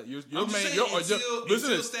try to? Your I'm just main. saying Your, until listen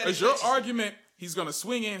to this. Static Is your catches him. argument he's going to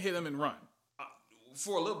swing in, hit him, and run?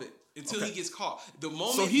 for a little bit until Okay. he gets caught? The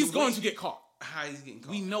moment So he's the going way- to get caught. How he's getting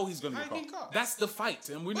caught? We know he's going to How get he caught. getting caught? That's the fight,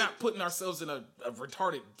 and we're not putting ourselves in a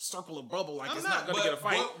retarded circle of bubble like I'm it's not going to but get a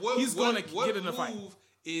fight. what- He's going to what get in a fight. move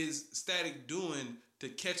is Static doing to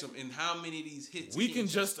catch him, and how many of these hits? We can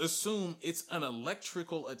just assume it's an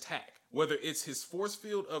electrical attack. Whether it's his force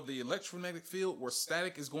field of the electromagnetic field, where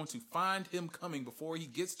Static is going to find him coming before he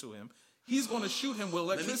gets to him, he's going to shoot him with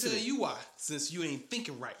Let me electricity. tell you why, since you ain't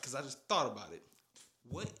thinking right, because I just thought about it.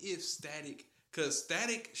 What if Static, because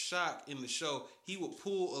Static Shock in the show, he would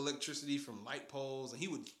pull electricity from light poles and he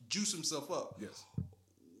would juice himself up. Yes.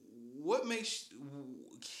 What makes,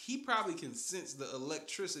 he probably can sense the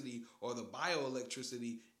electricity or the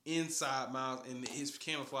bioelectricity inside Miles, and his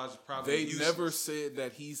camouflage is probably They useless. never said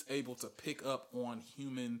that he's able to pick up on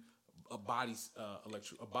human bodies.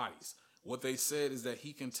 Bodies. What they said is that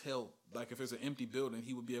he can tell, like if there's an empty building,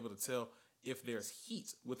 he would be able to tell if there's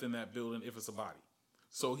heat within that building, if it's a body.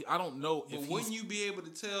 So I don't know if But he's. wouldn't you be able to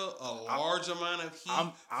tell a large amount of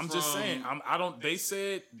heat? I'm just from- saying. I don't. They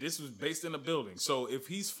said this was based in a building. So if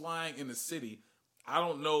he's flying in the city, I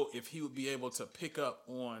don't know if he would be able to pick up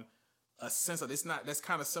on a sense of. It's not. That's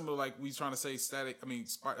kind of similar. Like we trying to say, Static. I mean,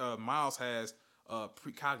 Miles has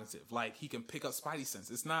precognitive. Like he can pick up Spidey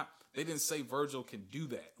sense. It's not. They didn't say Virgil can do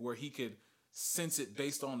that, where he could sense it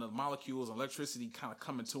based on the molecules and electricity kind of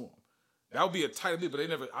coming to him. That would be a tight bit,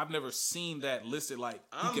 but I've never seen that listed. Like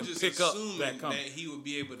he I'm can just pick up assuming that coming. he would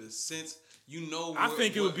be able to sense. I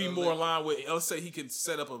think it would be more in line with, let's say he could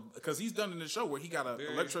set up because he's done in the show where he got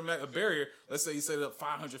a barrier. Let's say he set it up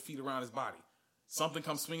 500 feet around his body. Something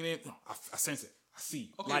comes swinging in. I sense it. I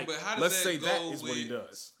see. Okay, Like, but how does let's that say go that is what he with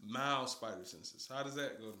does. Miles spider senses? How does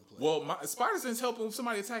that go to play? Well, Spider Sense helping with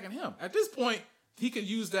somebody attacking him. At this point, he could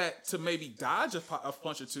use that to maybe dodge a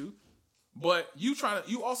punch or two. But you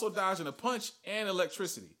also dodging a punch and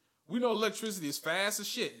electricity. We know electricity is fast as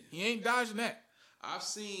shit. He ain't dodging that. I've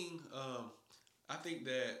seen. I think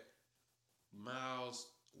that Miles'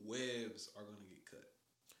 webs are going to get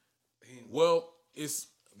cut. Well,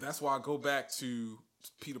 that's why I go back to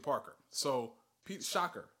Peter Parker. So Peter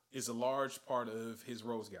Shocker is a large part of his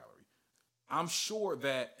Rose Gallery. I'm sure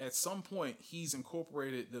that at some point he's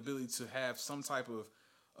incorporated the ability to have some type of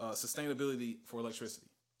sustainability for electricity.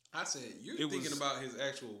 I said you're thinking about his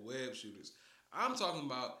actual web shooters. I'm talking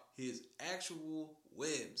about his actual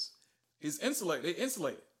webs. They insulate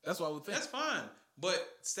it. That's what I would think. That's fine, but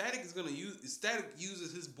Static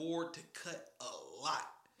uses his board to cut a lot.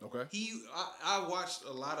 Okay. I watched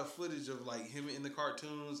a lot of footage of like him in the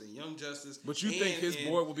cartoons and Young Justice. But you think his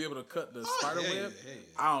board will be able to cut the spider web? Yeah.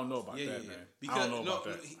 I don't know about that, man. Because, I don't know about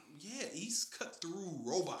that. He's cut through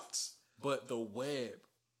robots. But the web.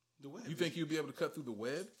 You think you'd be able to cut through the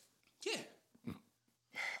web? Yeah.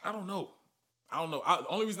 I don't know. The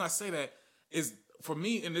only reason I say that is for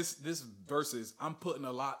me in this versus, I'm putting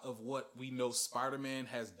a lot of what we know Spider-Man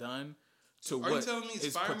has done to what Are you telling me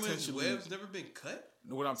is Spider-Man's potentially. web's never been cut?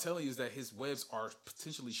 What I'm telling you is that his webs are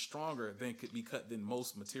potentially stronger than could be cut than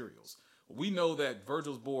most materials. We know that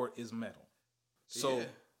Virgil's board is metal, so Yeah.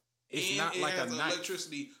 it's not like a knife.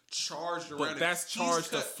 Electricity charged around But it. that's He's charged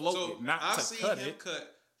to cut- float so it, not I've to seen cut him it.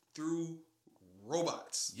 cut through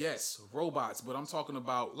robots. Yes, robots, but I'm talking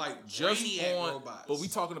about Like just Brainiac on. robots. But we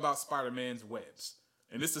talking about Spider-Man's webs,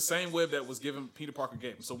 and it's the same web that was given Peter Parker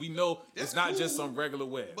gave him. So we know That's it's not just cool. some regular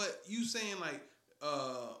web. But you saying like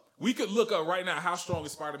We could look up right now how strong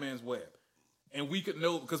is Spider-Man's web, and we could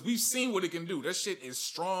know because we've seen what it can do. That shit is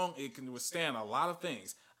strong. It can withstand a lot of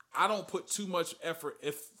things. I don't put too much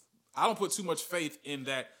faith in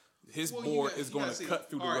that his board is going to cut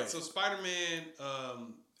through the All right, web. so Spider-Man,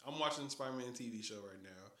 I'm watching the Spider-Man TV show right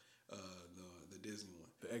now, the Disney one.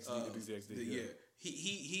 The XD. Yeah,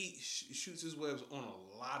 he shoots his webs on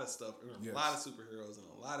a lot of stuff, Yes. a lot of superheroes and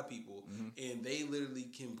a lot of people, and they literally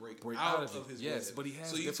can break out out of of it. his Yes, web. but he has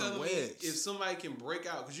so you different telling me webs. if somebody can break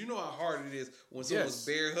out, because you know how hard it is when someone's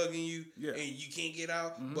bear hugging you Yeah. and you can't get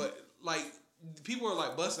out, but like people are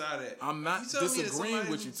like busting out of that. I'm not You telling me that disagreeing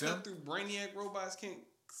somebody with you, who Tim. cut through Brainiac robots can't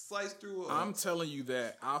slice through. I'm telling you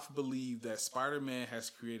that I believe that Spider-Man has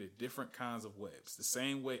created different kinds of webs. The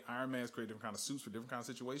same way Iron Man has created different kinds of suits for different kinds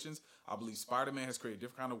of situations, I believe Spider-Man has created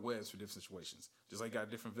different kinds of webs for different situations. Just like he got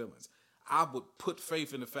different villains. I would put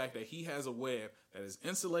faith in the fact that he has a web that is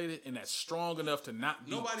insulated and that's strong enough to not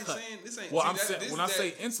be Nobody's cut. saying this ain't. Well, see, I'm that- saying this when is I that-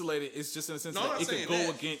 say insulated, it's just in the sense No, I'm that not it could saying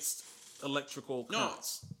go that. against electrical No.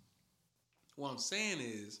 currents. What I'm saying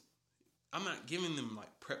is, I'm not giving them like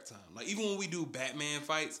prep time. Like even when we do Batman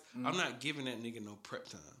fights, I'm not giving that nigga no prep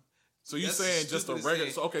time. So you're That's saying the just a stupidest regular?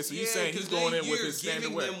 thing. So, okay, so you're Yeah, saying he's 'cause going then in with you're his standard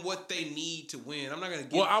giving web. them what they need to win. I'm not gonna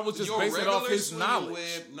give. Well, I was just your basing it off regular his swing knowledge.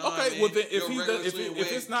 Web, Okay, man, well then if your he regular does, if swing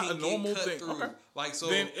it's web not a can get normal cut thing, through. okay, Like so,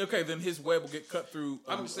 then his web will get cut through.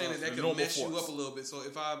 I'm just saying that the can normal mess you force. up a little bit. So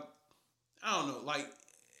if I don't know, like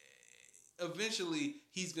eventually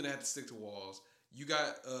he's gonna have to stick to walls. You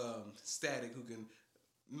got Static who can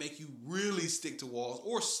make you really stick to walls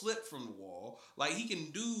or slip from the wall. Like he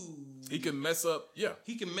can mess up. Yeah.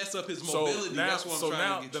 He can mess up his So mobility. now, That's what I'm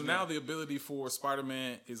trying to get you. now the ability for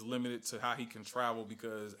Spider-Man is limited to how he can travel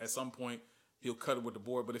because at some point he'll cut it with the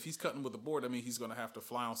board. But if he's cutting with the board, I mean he's going to have to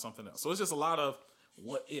fly on something else. So it's just a lot of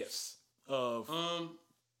what ifs of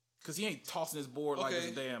because he ain't tossing his board like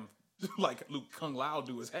his damn like Luke Kung Lao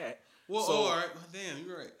do his hat. Well, so, all right, damn,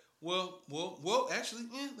 you're right. Well, actually,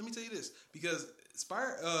 let me tell you this because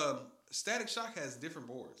Static Shock has different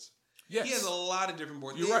boards. Yes. He has a lot of different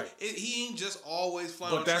boards. You're right. He ain't just always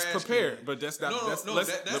flying. But on that's trash prepared. can. But that's not. That's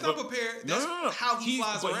not prepared. That's how he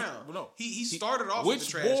flies around. He started off with the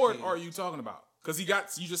trash Which board can. are you talking about? Because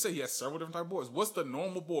you just said he has several different type of boards. What's the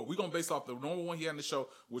normal board? We're gonna base off the normal one he had in the show,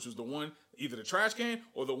 which was the one either the trash can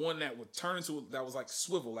or the one that would turn into that was like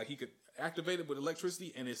swivel, like he could activate it with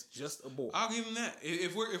electricity, and it's just a board. I'll give him that.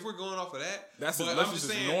 If we're going off of that, That's but just I'm just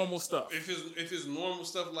saying normal stuff. If it's normal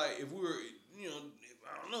stuff, like if we were,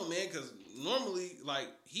 I don't know, man, because normally like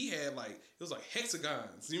he had like it was like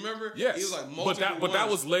hexagons. You remember? Yes, it was like multiple. but that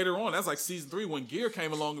ones. was later on. That's like season 3 when Gear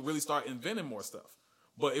came along and really started inventing more stuff.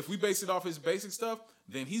 But if we base it off his basic stuff,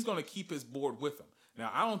 then he's going to keep his board with him.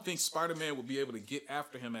 Now, I don't think Spider-Man would be able to get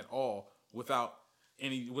after him at all without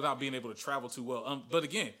being able to travel too well. But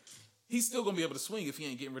again, he's still going to be able to swing if he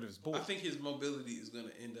ain't getting rid of his board. I think his mobility is going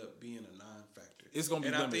to end up being a non-factor. It's going to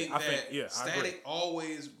be and limited. I think I agree. Static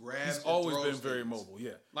always grabs. He's always and been throws very things. mobile,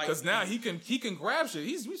 yeah. Like- Because now he can grab shit.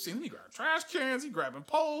 We've seen him grab trash cans. He grabbing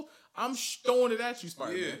poles. I'm throwing it at you,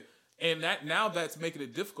 Spider-Man. Yeah. And that's making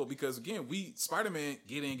it difficult because again, Spider-Man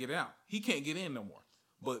get in, get out. He can't get in no more.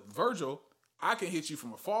 But Virgil, I can hit you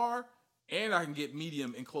from afar, and I can get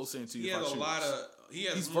medium and close into you. He has a lot of.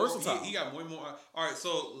 He's versatile. He got way more. All right,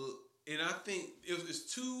 so and I think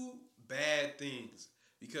it's two bad things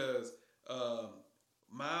because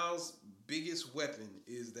Miles' biggest weapon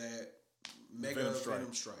is that Mega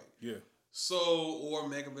Venom Strike. Yeah. So or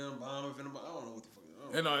Mega Venom Bomb or Venom Bomb. I don't know what the fuck.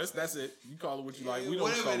 And no, that's it. You call it what you like. We don't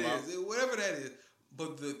whatever talk it about. is, whatever that is.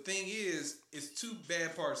 But the thing is, it's two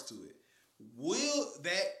bad parts to it. Will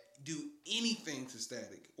that do anything to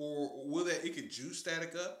Static, or will that it could juice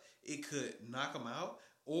Static up? It could knock him out,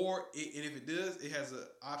 and if it does, it has an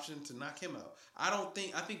option to knock him out. I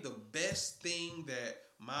think the best thing that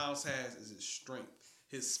Miles has is his strength,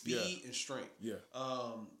 his speed and strength. Yeah.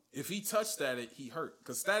 If he touched Static, he hurt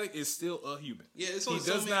because Static is still a human. Yeah, it's he only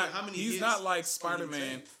does not. how many He's hits not like can he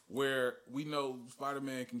Spider-Man, take? where we know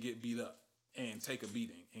Spider-Man can get beat up and take a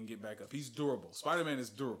beating and get back up. He's durable. Spider-Man is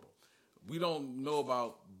durable. We don't know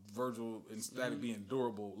about Virgil and Static being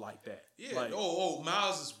durable like that. Yeah. Like,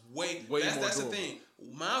 Miles is way more that's the durable. thing.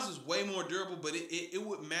 Miles is way more durable, but it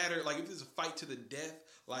would matter. Like if it's a fight to the death,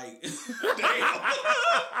 like damn.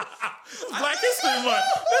 Black History Month.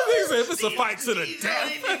 That nigga said if it's a fight to the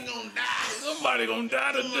death, Somebody gonna die. somebody gonna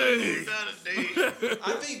die today.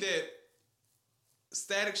 I think that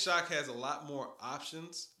Static Shock has a lot more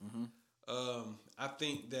options. I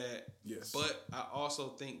think that, Yes. but I also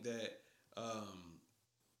think that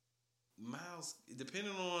Miles,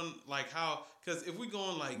 depending on like how, because if we're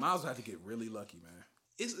going like Miles had to get really lucky, man.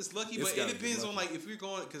 it's lucky, It's but it gotta be depends on lucky. like if we're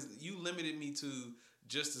going because you limited me to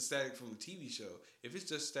just the Static from the TV show. If it's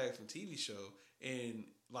just Static from TV show and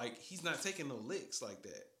like he's not taking no licks like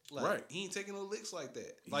that. Like, Right. He ain't taking no licks like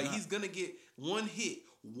that. not. He's gonna get one hit.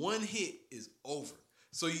 One hit is over.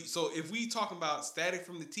 So if we talking about Static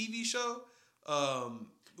from the TV show,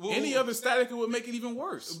 Any other Static would make it even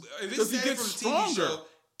worse. If it's Because he Static gets from the TV stronger. show,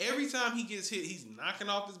 every time he gets hit, he's knocking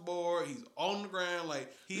off his board. He's on the ground.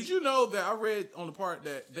 Like Did you know that I read on the part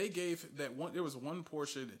that they gave that one? There was one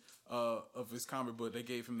portion of his comic book. They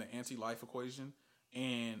gave him the anti-life equation,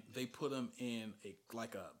 and they put him in a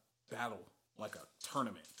battle, like a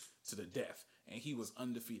tournament to the death, and he was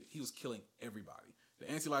undefeated. He was killing everybody. The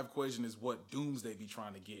anti-life equation is what Doomsday be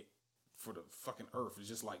trying to get for the fucking Earth. It's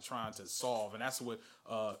just like trying to solve, and that's what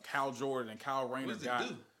Kal Jordan and Kyle Rayner What does it got.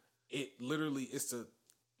 do? It literally it's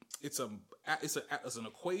an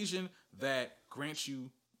equation that grants you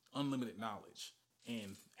unlimited knowledge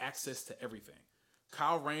and access to everything.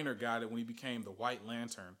 Kyle Rayner got it when he became the White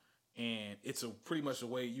Lantern, and it's pretty much a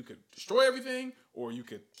way you could destroy everything or you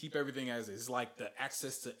could keep everything as is. It's like the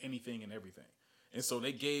access to anything and everything. And so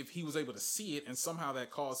he was able to see it, and somehow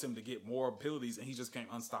that caused him to get more abilities, and he just became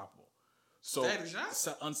unstoppable. So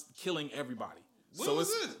killing everybody. When was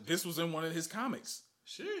this? This was in one of his comics.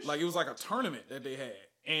 Seriously? Like it was like a tournament that they had,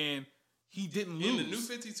 and he didn't lose. In the New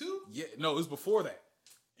 52? Yeah, no, it was before that.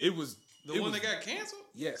 It was The one that got canceled?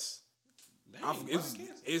 Yes. Dang, why canceled?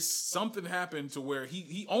 It's something happened to where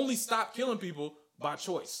he only stopped killing people by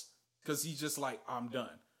choice because he's just like, I'm done.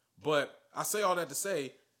 But I say all that to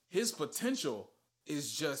say his potential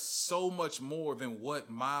is just so much more than what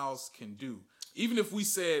Miles can do. Even if we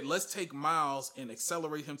said, let's take Miles and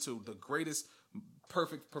accelerate him to the greatest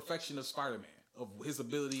perfection of Spider-Man, of his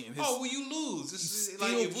ability and his... Oh, well, you lose. This is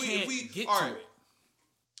like if we get all to right,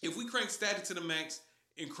 it. If we crank Static to the max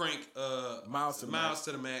and crank Miles to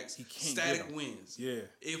the max, he can't Static get him. wins. Yeah.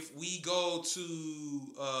 If we go to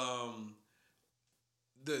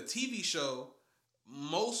the TV show,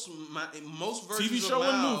 most versions TV of show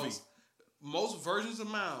and Miles, movie. most versions of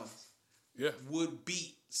Miles would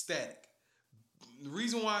beat Static. The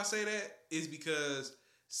reason why I say that is because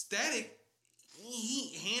Static,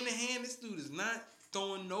 he hand to hand, this dude is not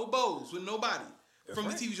throwing no bows with nobody. From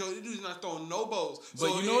the TV show, this dude is not throwing no bows. But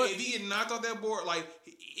so you know if he get knocked off that board, like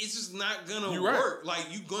it's just not gonna You're work. right. Like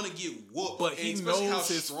you're gonna get whooped. But he And especially how knows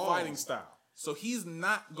his strong. fighting style. So he's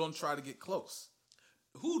not going to try to get close.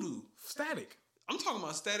 Who do? Static. I'm talking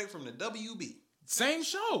about Static from the WB. Same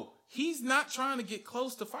show. He's not trying to get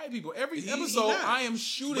close to fight people. Every He episode, not. I am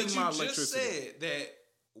shooting But my you just electricity. said that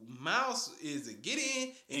Miles is a get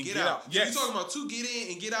in and get get out. out. So Yes. you're talking about two get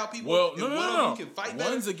in and get out people. Well, and no. one of them can fight better?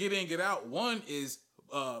 One's a get in, get out. One is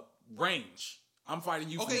range. I'm fighting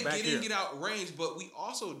you Okay, from back get here. in, get out range, but we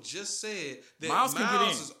also just said that Miles Miles, can get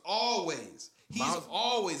in. is always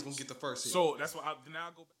always gonna get the first hit. So that's why now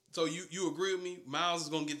I go back. So you agree with me? Miles is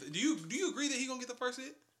gonna get the, do you agree that he's gonna get the first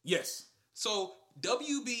hit? Yes. So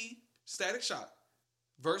WB Static Shock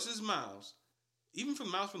versus Miles, even from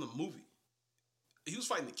Miles from the movie, he was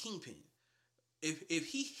fighting the Kingpin. If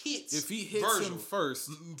he hits Virgil, him first,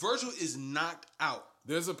 Virgil is knocked out.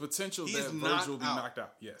 there's a potential He that is Virgil knocked will be out. knocked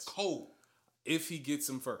out. Yes. Cold. If he gets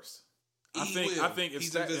him first. I He think will. if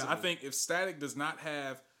He's invisible. if Static does not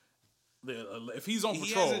have if he's on He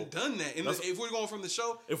patrol. hasn't done that. If we're going from the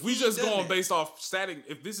show, If we he's just done going that. based off Static,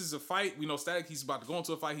 if this is a fight, we know Static, he's about to go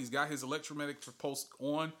into a fight. He's got his electromagnetic pulse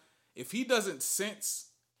on. If he doesn't sense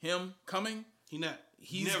him coming, he's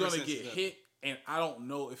he's going to get hit, and I don't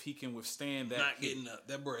know if he can withstand that. Not hit. getting up.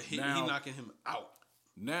 That boy hit. Now- He knocking him out.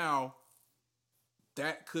 Now,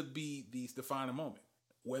 that could be the defining moment.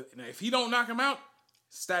 Now, if he don't knock him out,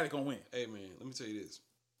 Static gonna win. Hey man, let me tell you this.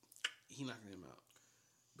 He knocking him out.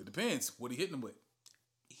 It depends what he hitting him with.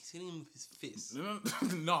 He's hitting him with his fist.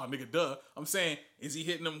 No, nigga, duh. I'm saying, is he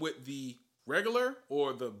hitting him with the regular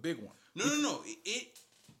or the big one? No.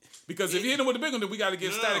 Because if you hit him with the big one, then we got to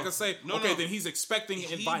give Static a say, No, okay, no. then he's expecting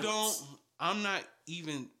in He violence. I'm not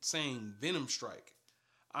even saying Venom Strike.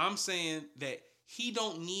 I'm saying that he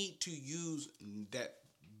don't need to use that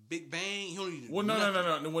Big Bang. He don't need to do Well,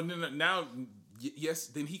 nothing. no. Now, yes,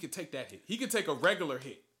 then he could take that hit. He could take a regular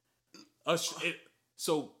hit.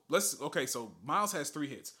 So Miles has 3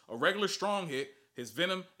 hits: a regular strong hit, his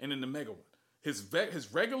Venom, and then the mega one. His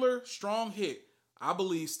regular strong hit, I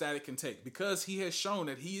believe Static can take because he has shown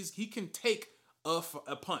that he can take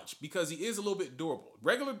a punch because he is a little bit durable.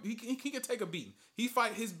 Regular, he can take a beating. He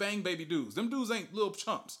fight his bang baby dudes. Them dudes ain't little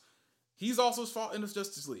chumps. He's also fought in the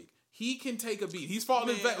Justice League. He can take a beat. He's fought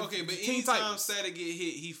in but Teen anytime Titans. Static get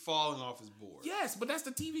hit, he falling off his board. Yes, but that's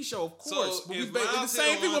the TV show, of So, course. But if the Miles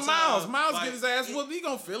same hit thing him with one Miles. time, Miles like, get his ass whooped. He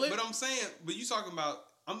gonna feel it. But I'm saying, you talking about.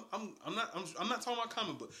 I'm not talking about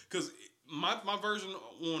comic book because my version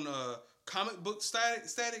on comic book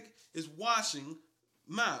static is watching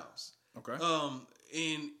Miles. Okay.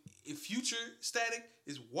 And if Future Static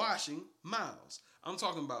is watching Miles. I'm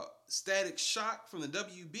talking about Static Shock from the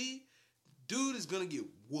WB. dude is gonna get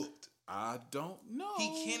whooped. I don't know.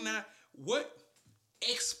 He cannot. What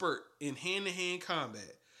expert in hand-to-hand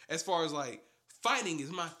combat, as far as like fighting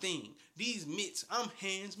is my thing. These mitts, I'm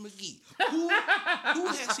Hans McGee. Who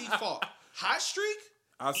has he fought? Hot Streak?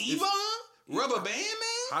 Yvonne? Rubber Band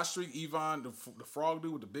Man? Hot Streak, Yvonne, the frog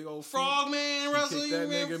dude with the big old feet. Frogman, Russell, That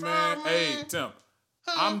nigga, man. Hey, Tim.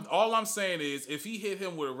 All I'm saying is, if he hit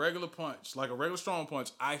him with a regular punch, like a regular strong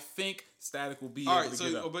punch, I think Static will be able to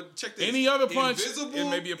get up. But check this. Any other punch, it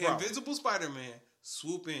may be a problem. Invisible Spider-Man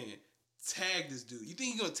swoop in, tag this dude. You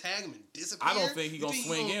think he's gonna tag him and disappear? I don't think he's gonna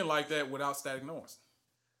swing in like that without Static knowing.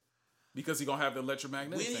 Because he's gonna have the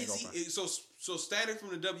electromagnetic thing open. So Static from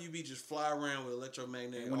the WB just fly around with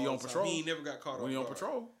electromagnetic when he on patrol. He ain't never got caught when he on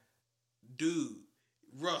patrol. Dude.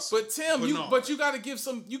 Russell. But Tim, you got to give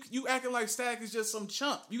some. You acting like Static is just some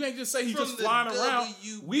chump. You ain't just say he's just flying around.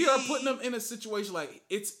 We are putting them in a situation like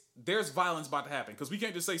there's violence about to happen because we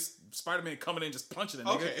can't just say Spider-Man coming in just punching a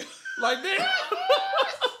nigga. Okay. Like damn.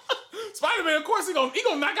 Spider-Man, of course he gonna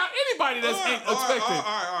knock out anybody that's expected.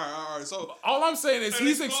 All right. So all I'm saying is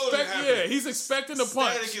he's expecting the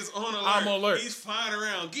punch. Static is on alert. I'm alert. He's flying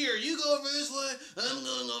around. Gear, you go over this way. I'm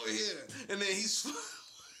going over here. And then he's.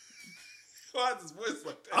 Why is his voice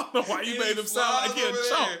like that? I don't know why you made him sound like he a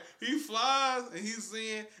chump. He flies and he's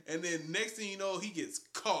seeing, and then next thing you know, he gets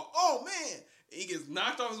caught. Oh man! He gets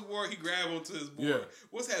knocked off his board. He grabs onto his board. Yeah.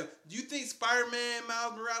 What's happening? Do you think Spider-Man,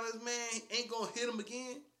 Miles Morales, man, ain't gonna hit him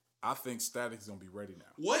again? I think Static's gonna be ready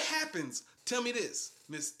now. What happens? Tell me this,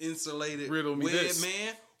 Miss Insulated Riddle me Web this.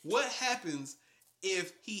 Man. What happens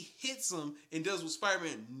if he hits him and does what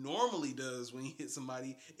Spider-Man normally does when he hits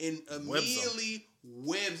somebody and immediately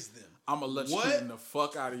webs them? I'm electrocuting the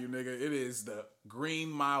fuck out of you, nigga. It is the Green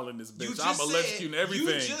Mile in this bitch. I'm electrocuting everything.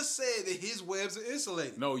 You just said that his webs are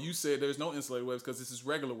insulated. No, you said there's no insulated webs because this is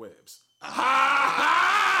regular webs. I'm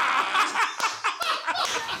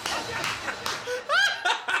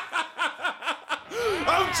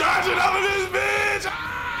charging over this bitch!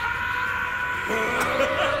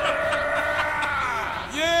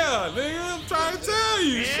 Yeah, nigga, I'm trying to tell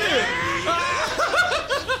you. Shit.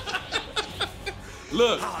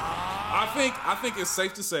 Look, I think it's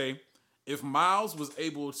safe to say if Miles was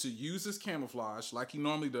able to use his camouflage like he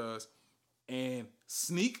normally does and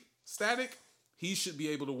sneak Static, he should be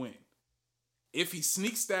able to win. If he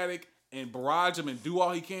sneaks Static and barrage him and do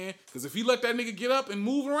all he can, because if he let that nigga get up and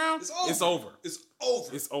move around, it's over. It's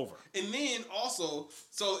over. And then also,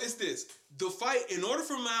 so it's this. The fight, in order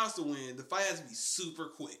for Miles to win, the fight has to be super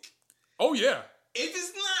quick. Oh, yeah. If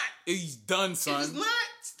it's not, he's done, son. If it's not,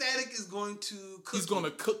 Static is going to cook. He's going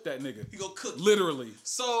to cook that nigga. He's going to cook. Literally.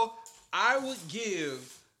 So I would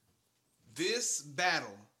give this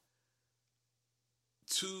battle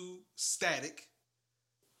to Static.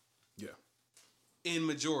 Yeah. In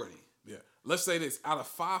majority. Yeah. Let's say this: out of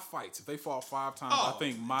 5 fights, if they fought 5 times, I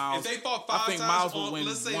think Miles. If they fought 5 times, Miles will win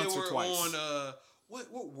let's say once they were or twice. on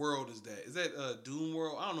what world is that? Is that Doom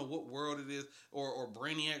World? I don't know what world it is, or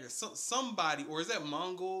Brainiac, or somebody, or is that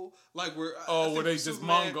Mongol? Like where? Where they just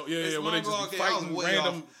Mongol? Yeah, where they just fighting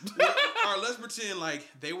random. All right, let's pretend like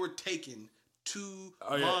they were taken to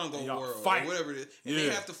Mongol world or whatever it is, and they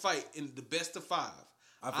have to fight in the best of 5.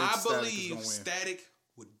 I believe Static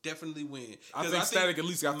would definitely win. I think Static at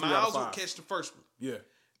least got 3 out of 5. Miles would catch the first one. Yeah.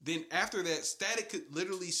 Then after that, Static could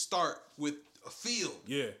literally start with a field.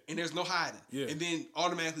 Yeah. And there's no hiding. Yeah. And then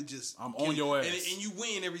automatically just... I'm on your ass. And you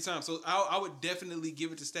win every time. So I would definitely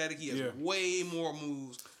give it to Static. He has way more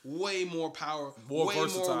moves, way more power, way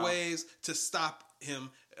versatile. More ways to stop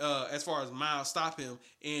him. As far as Miles, stop him.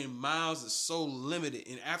 And Miles is so limited.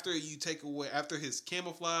 And after you take away... After his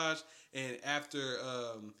camouflage and after...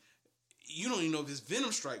 you don't even know if his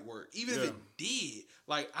Venom Strike worked. Even if it did,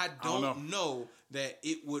 like I don't know that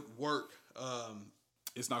it would work.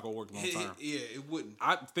 It's not gonna work long time. Yeah, it wouldn't.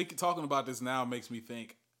 I think talking about this now makes me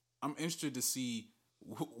think. I'm interested to see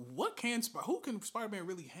who can Spider-Man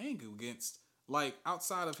really hang against. Like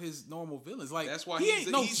outside of his normal villains, like that's why he's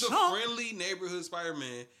a friendly neighborhood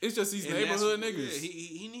Spider-Man. It's just these neighborhood niggas.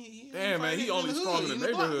 Yeah, damn man, he only strong in the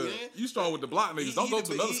neighborhood. Block, you strong with the block niggas. Don't go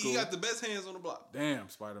to another school. He got the best hands on the block. Damn,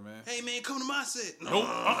 Spider-Man. Hey man, come to my set. Nope.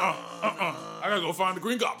 I gotta go find the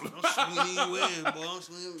Green Goblin. I'm swinging you in, boy.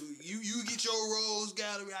 You get your Rose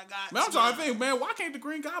Gallery. I got. Man, I'm trying to think, man. Why can't the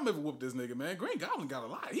Green Goblin ever whoop this nigga, man? Green Goblin got a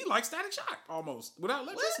lot. He like Static Shock almost without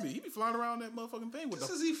electricity. He be flying around that motherfucking thing with the.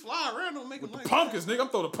 He fly around, don't make him like pumpkins, nigga. I'm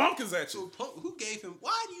throwing the pumpkins at you. So who gave him?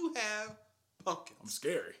 Why do you have pumpkins? I'm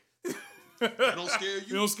scary. I don't scare you.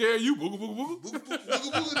 You don't scare you? Booga booga booga.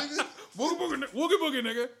 Booga booga nigga. Booga booga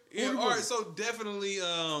nigga. Yeah. All right. So definitely,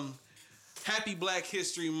 Happy Black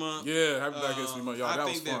History Month. Yeah, happy Black History Month, y'all. I That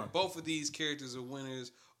think was fun. that both of these characters are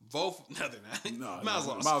winners. Both, no, they're not. No, Miles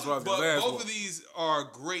lost. Miles lost the But last both one. of these are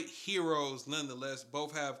great heroes, nonetheless.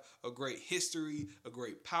 Both have a great history, a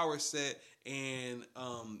great power set, and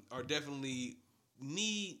are definitely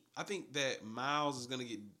I think that Miles is going to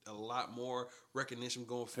get a lot more recognition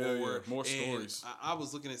going Hell yeah, forward. more And stories. I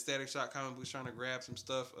was looking at Static Shock comic books trying to grab some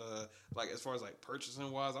stuff, like as far as like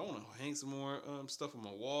purchasing wise. I want to hang some more stuff on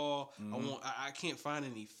my wall. I can't find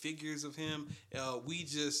any figures of him. We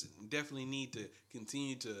just definitely need to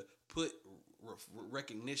continue to put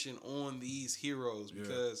recognition on these heroes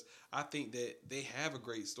because I think that they have a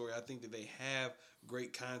great story. I think that they have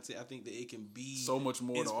great content. I think that it can be So much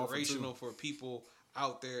more to offer, too. inspirational for people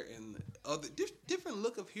out there and other different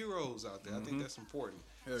look of heroes out there. I think that's important.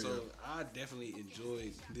 Hell so yeah. I definitely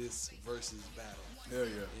enjoyed this versus battle. Hell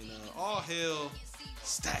yeah. And all hail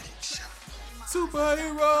Static Shock.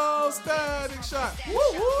 Superhero Static Shock. Woo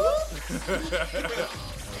woo.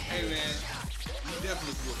 Hey man, you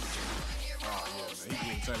definitely look good. Oh yeah, man. He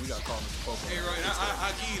getting time. We gotta call Mr. Popo. Hey, right,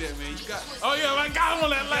 I give you that, man. You got. Oh yeah, I got him on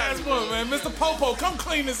that last one, man. Mr. Popo, come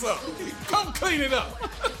clean this up. Come clean it up.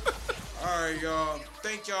 All right, y'all.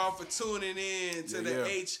 Thank y'all for tuning in to the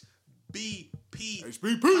HBP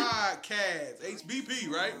podcast. HBP,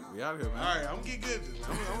 right? We out here, man. All right, I'm gonna get good.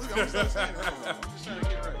 I'm start saying it. I'm just trying to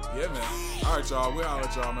get it right. Yeah, man. All right, y'all. We'll holler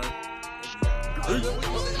at y'all, man.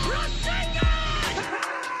 Peace.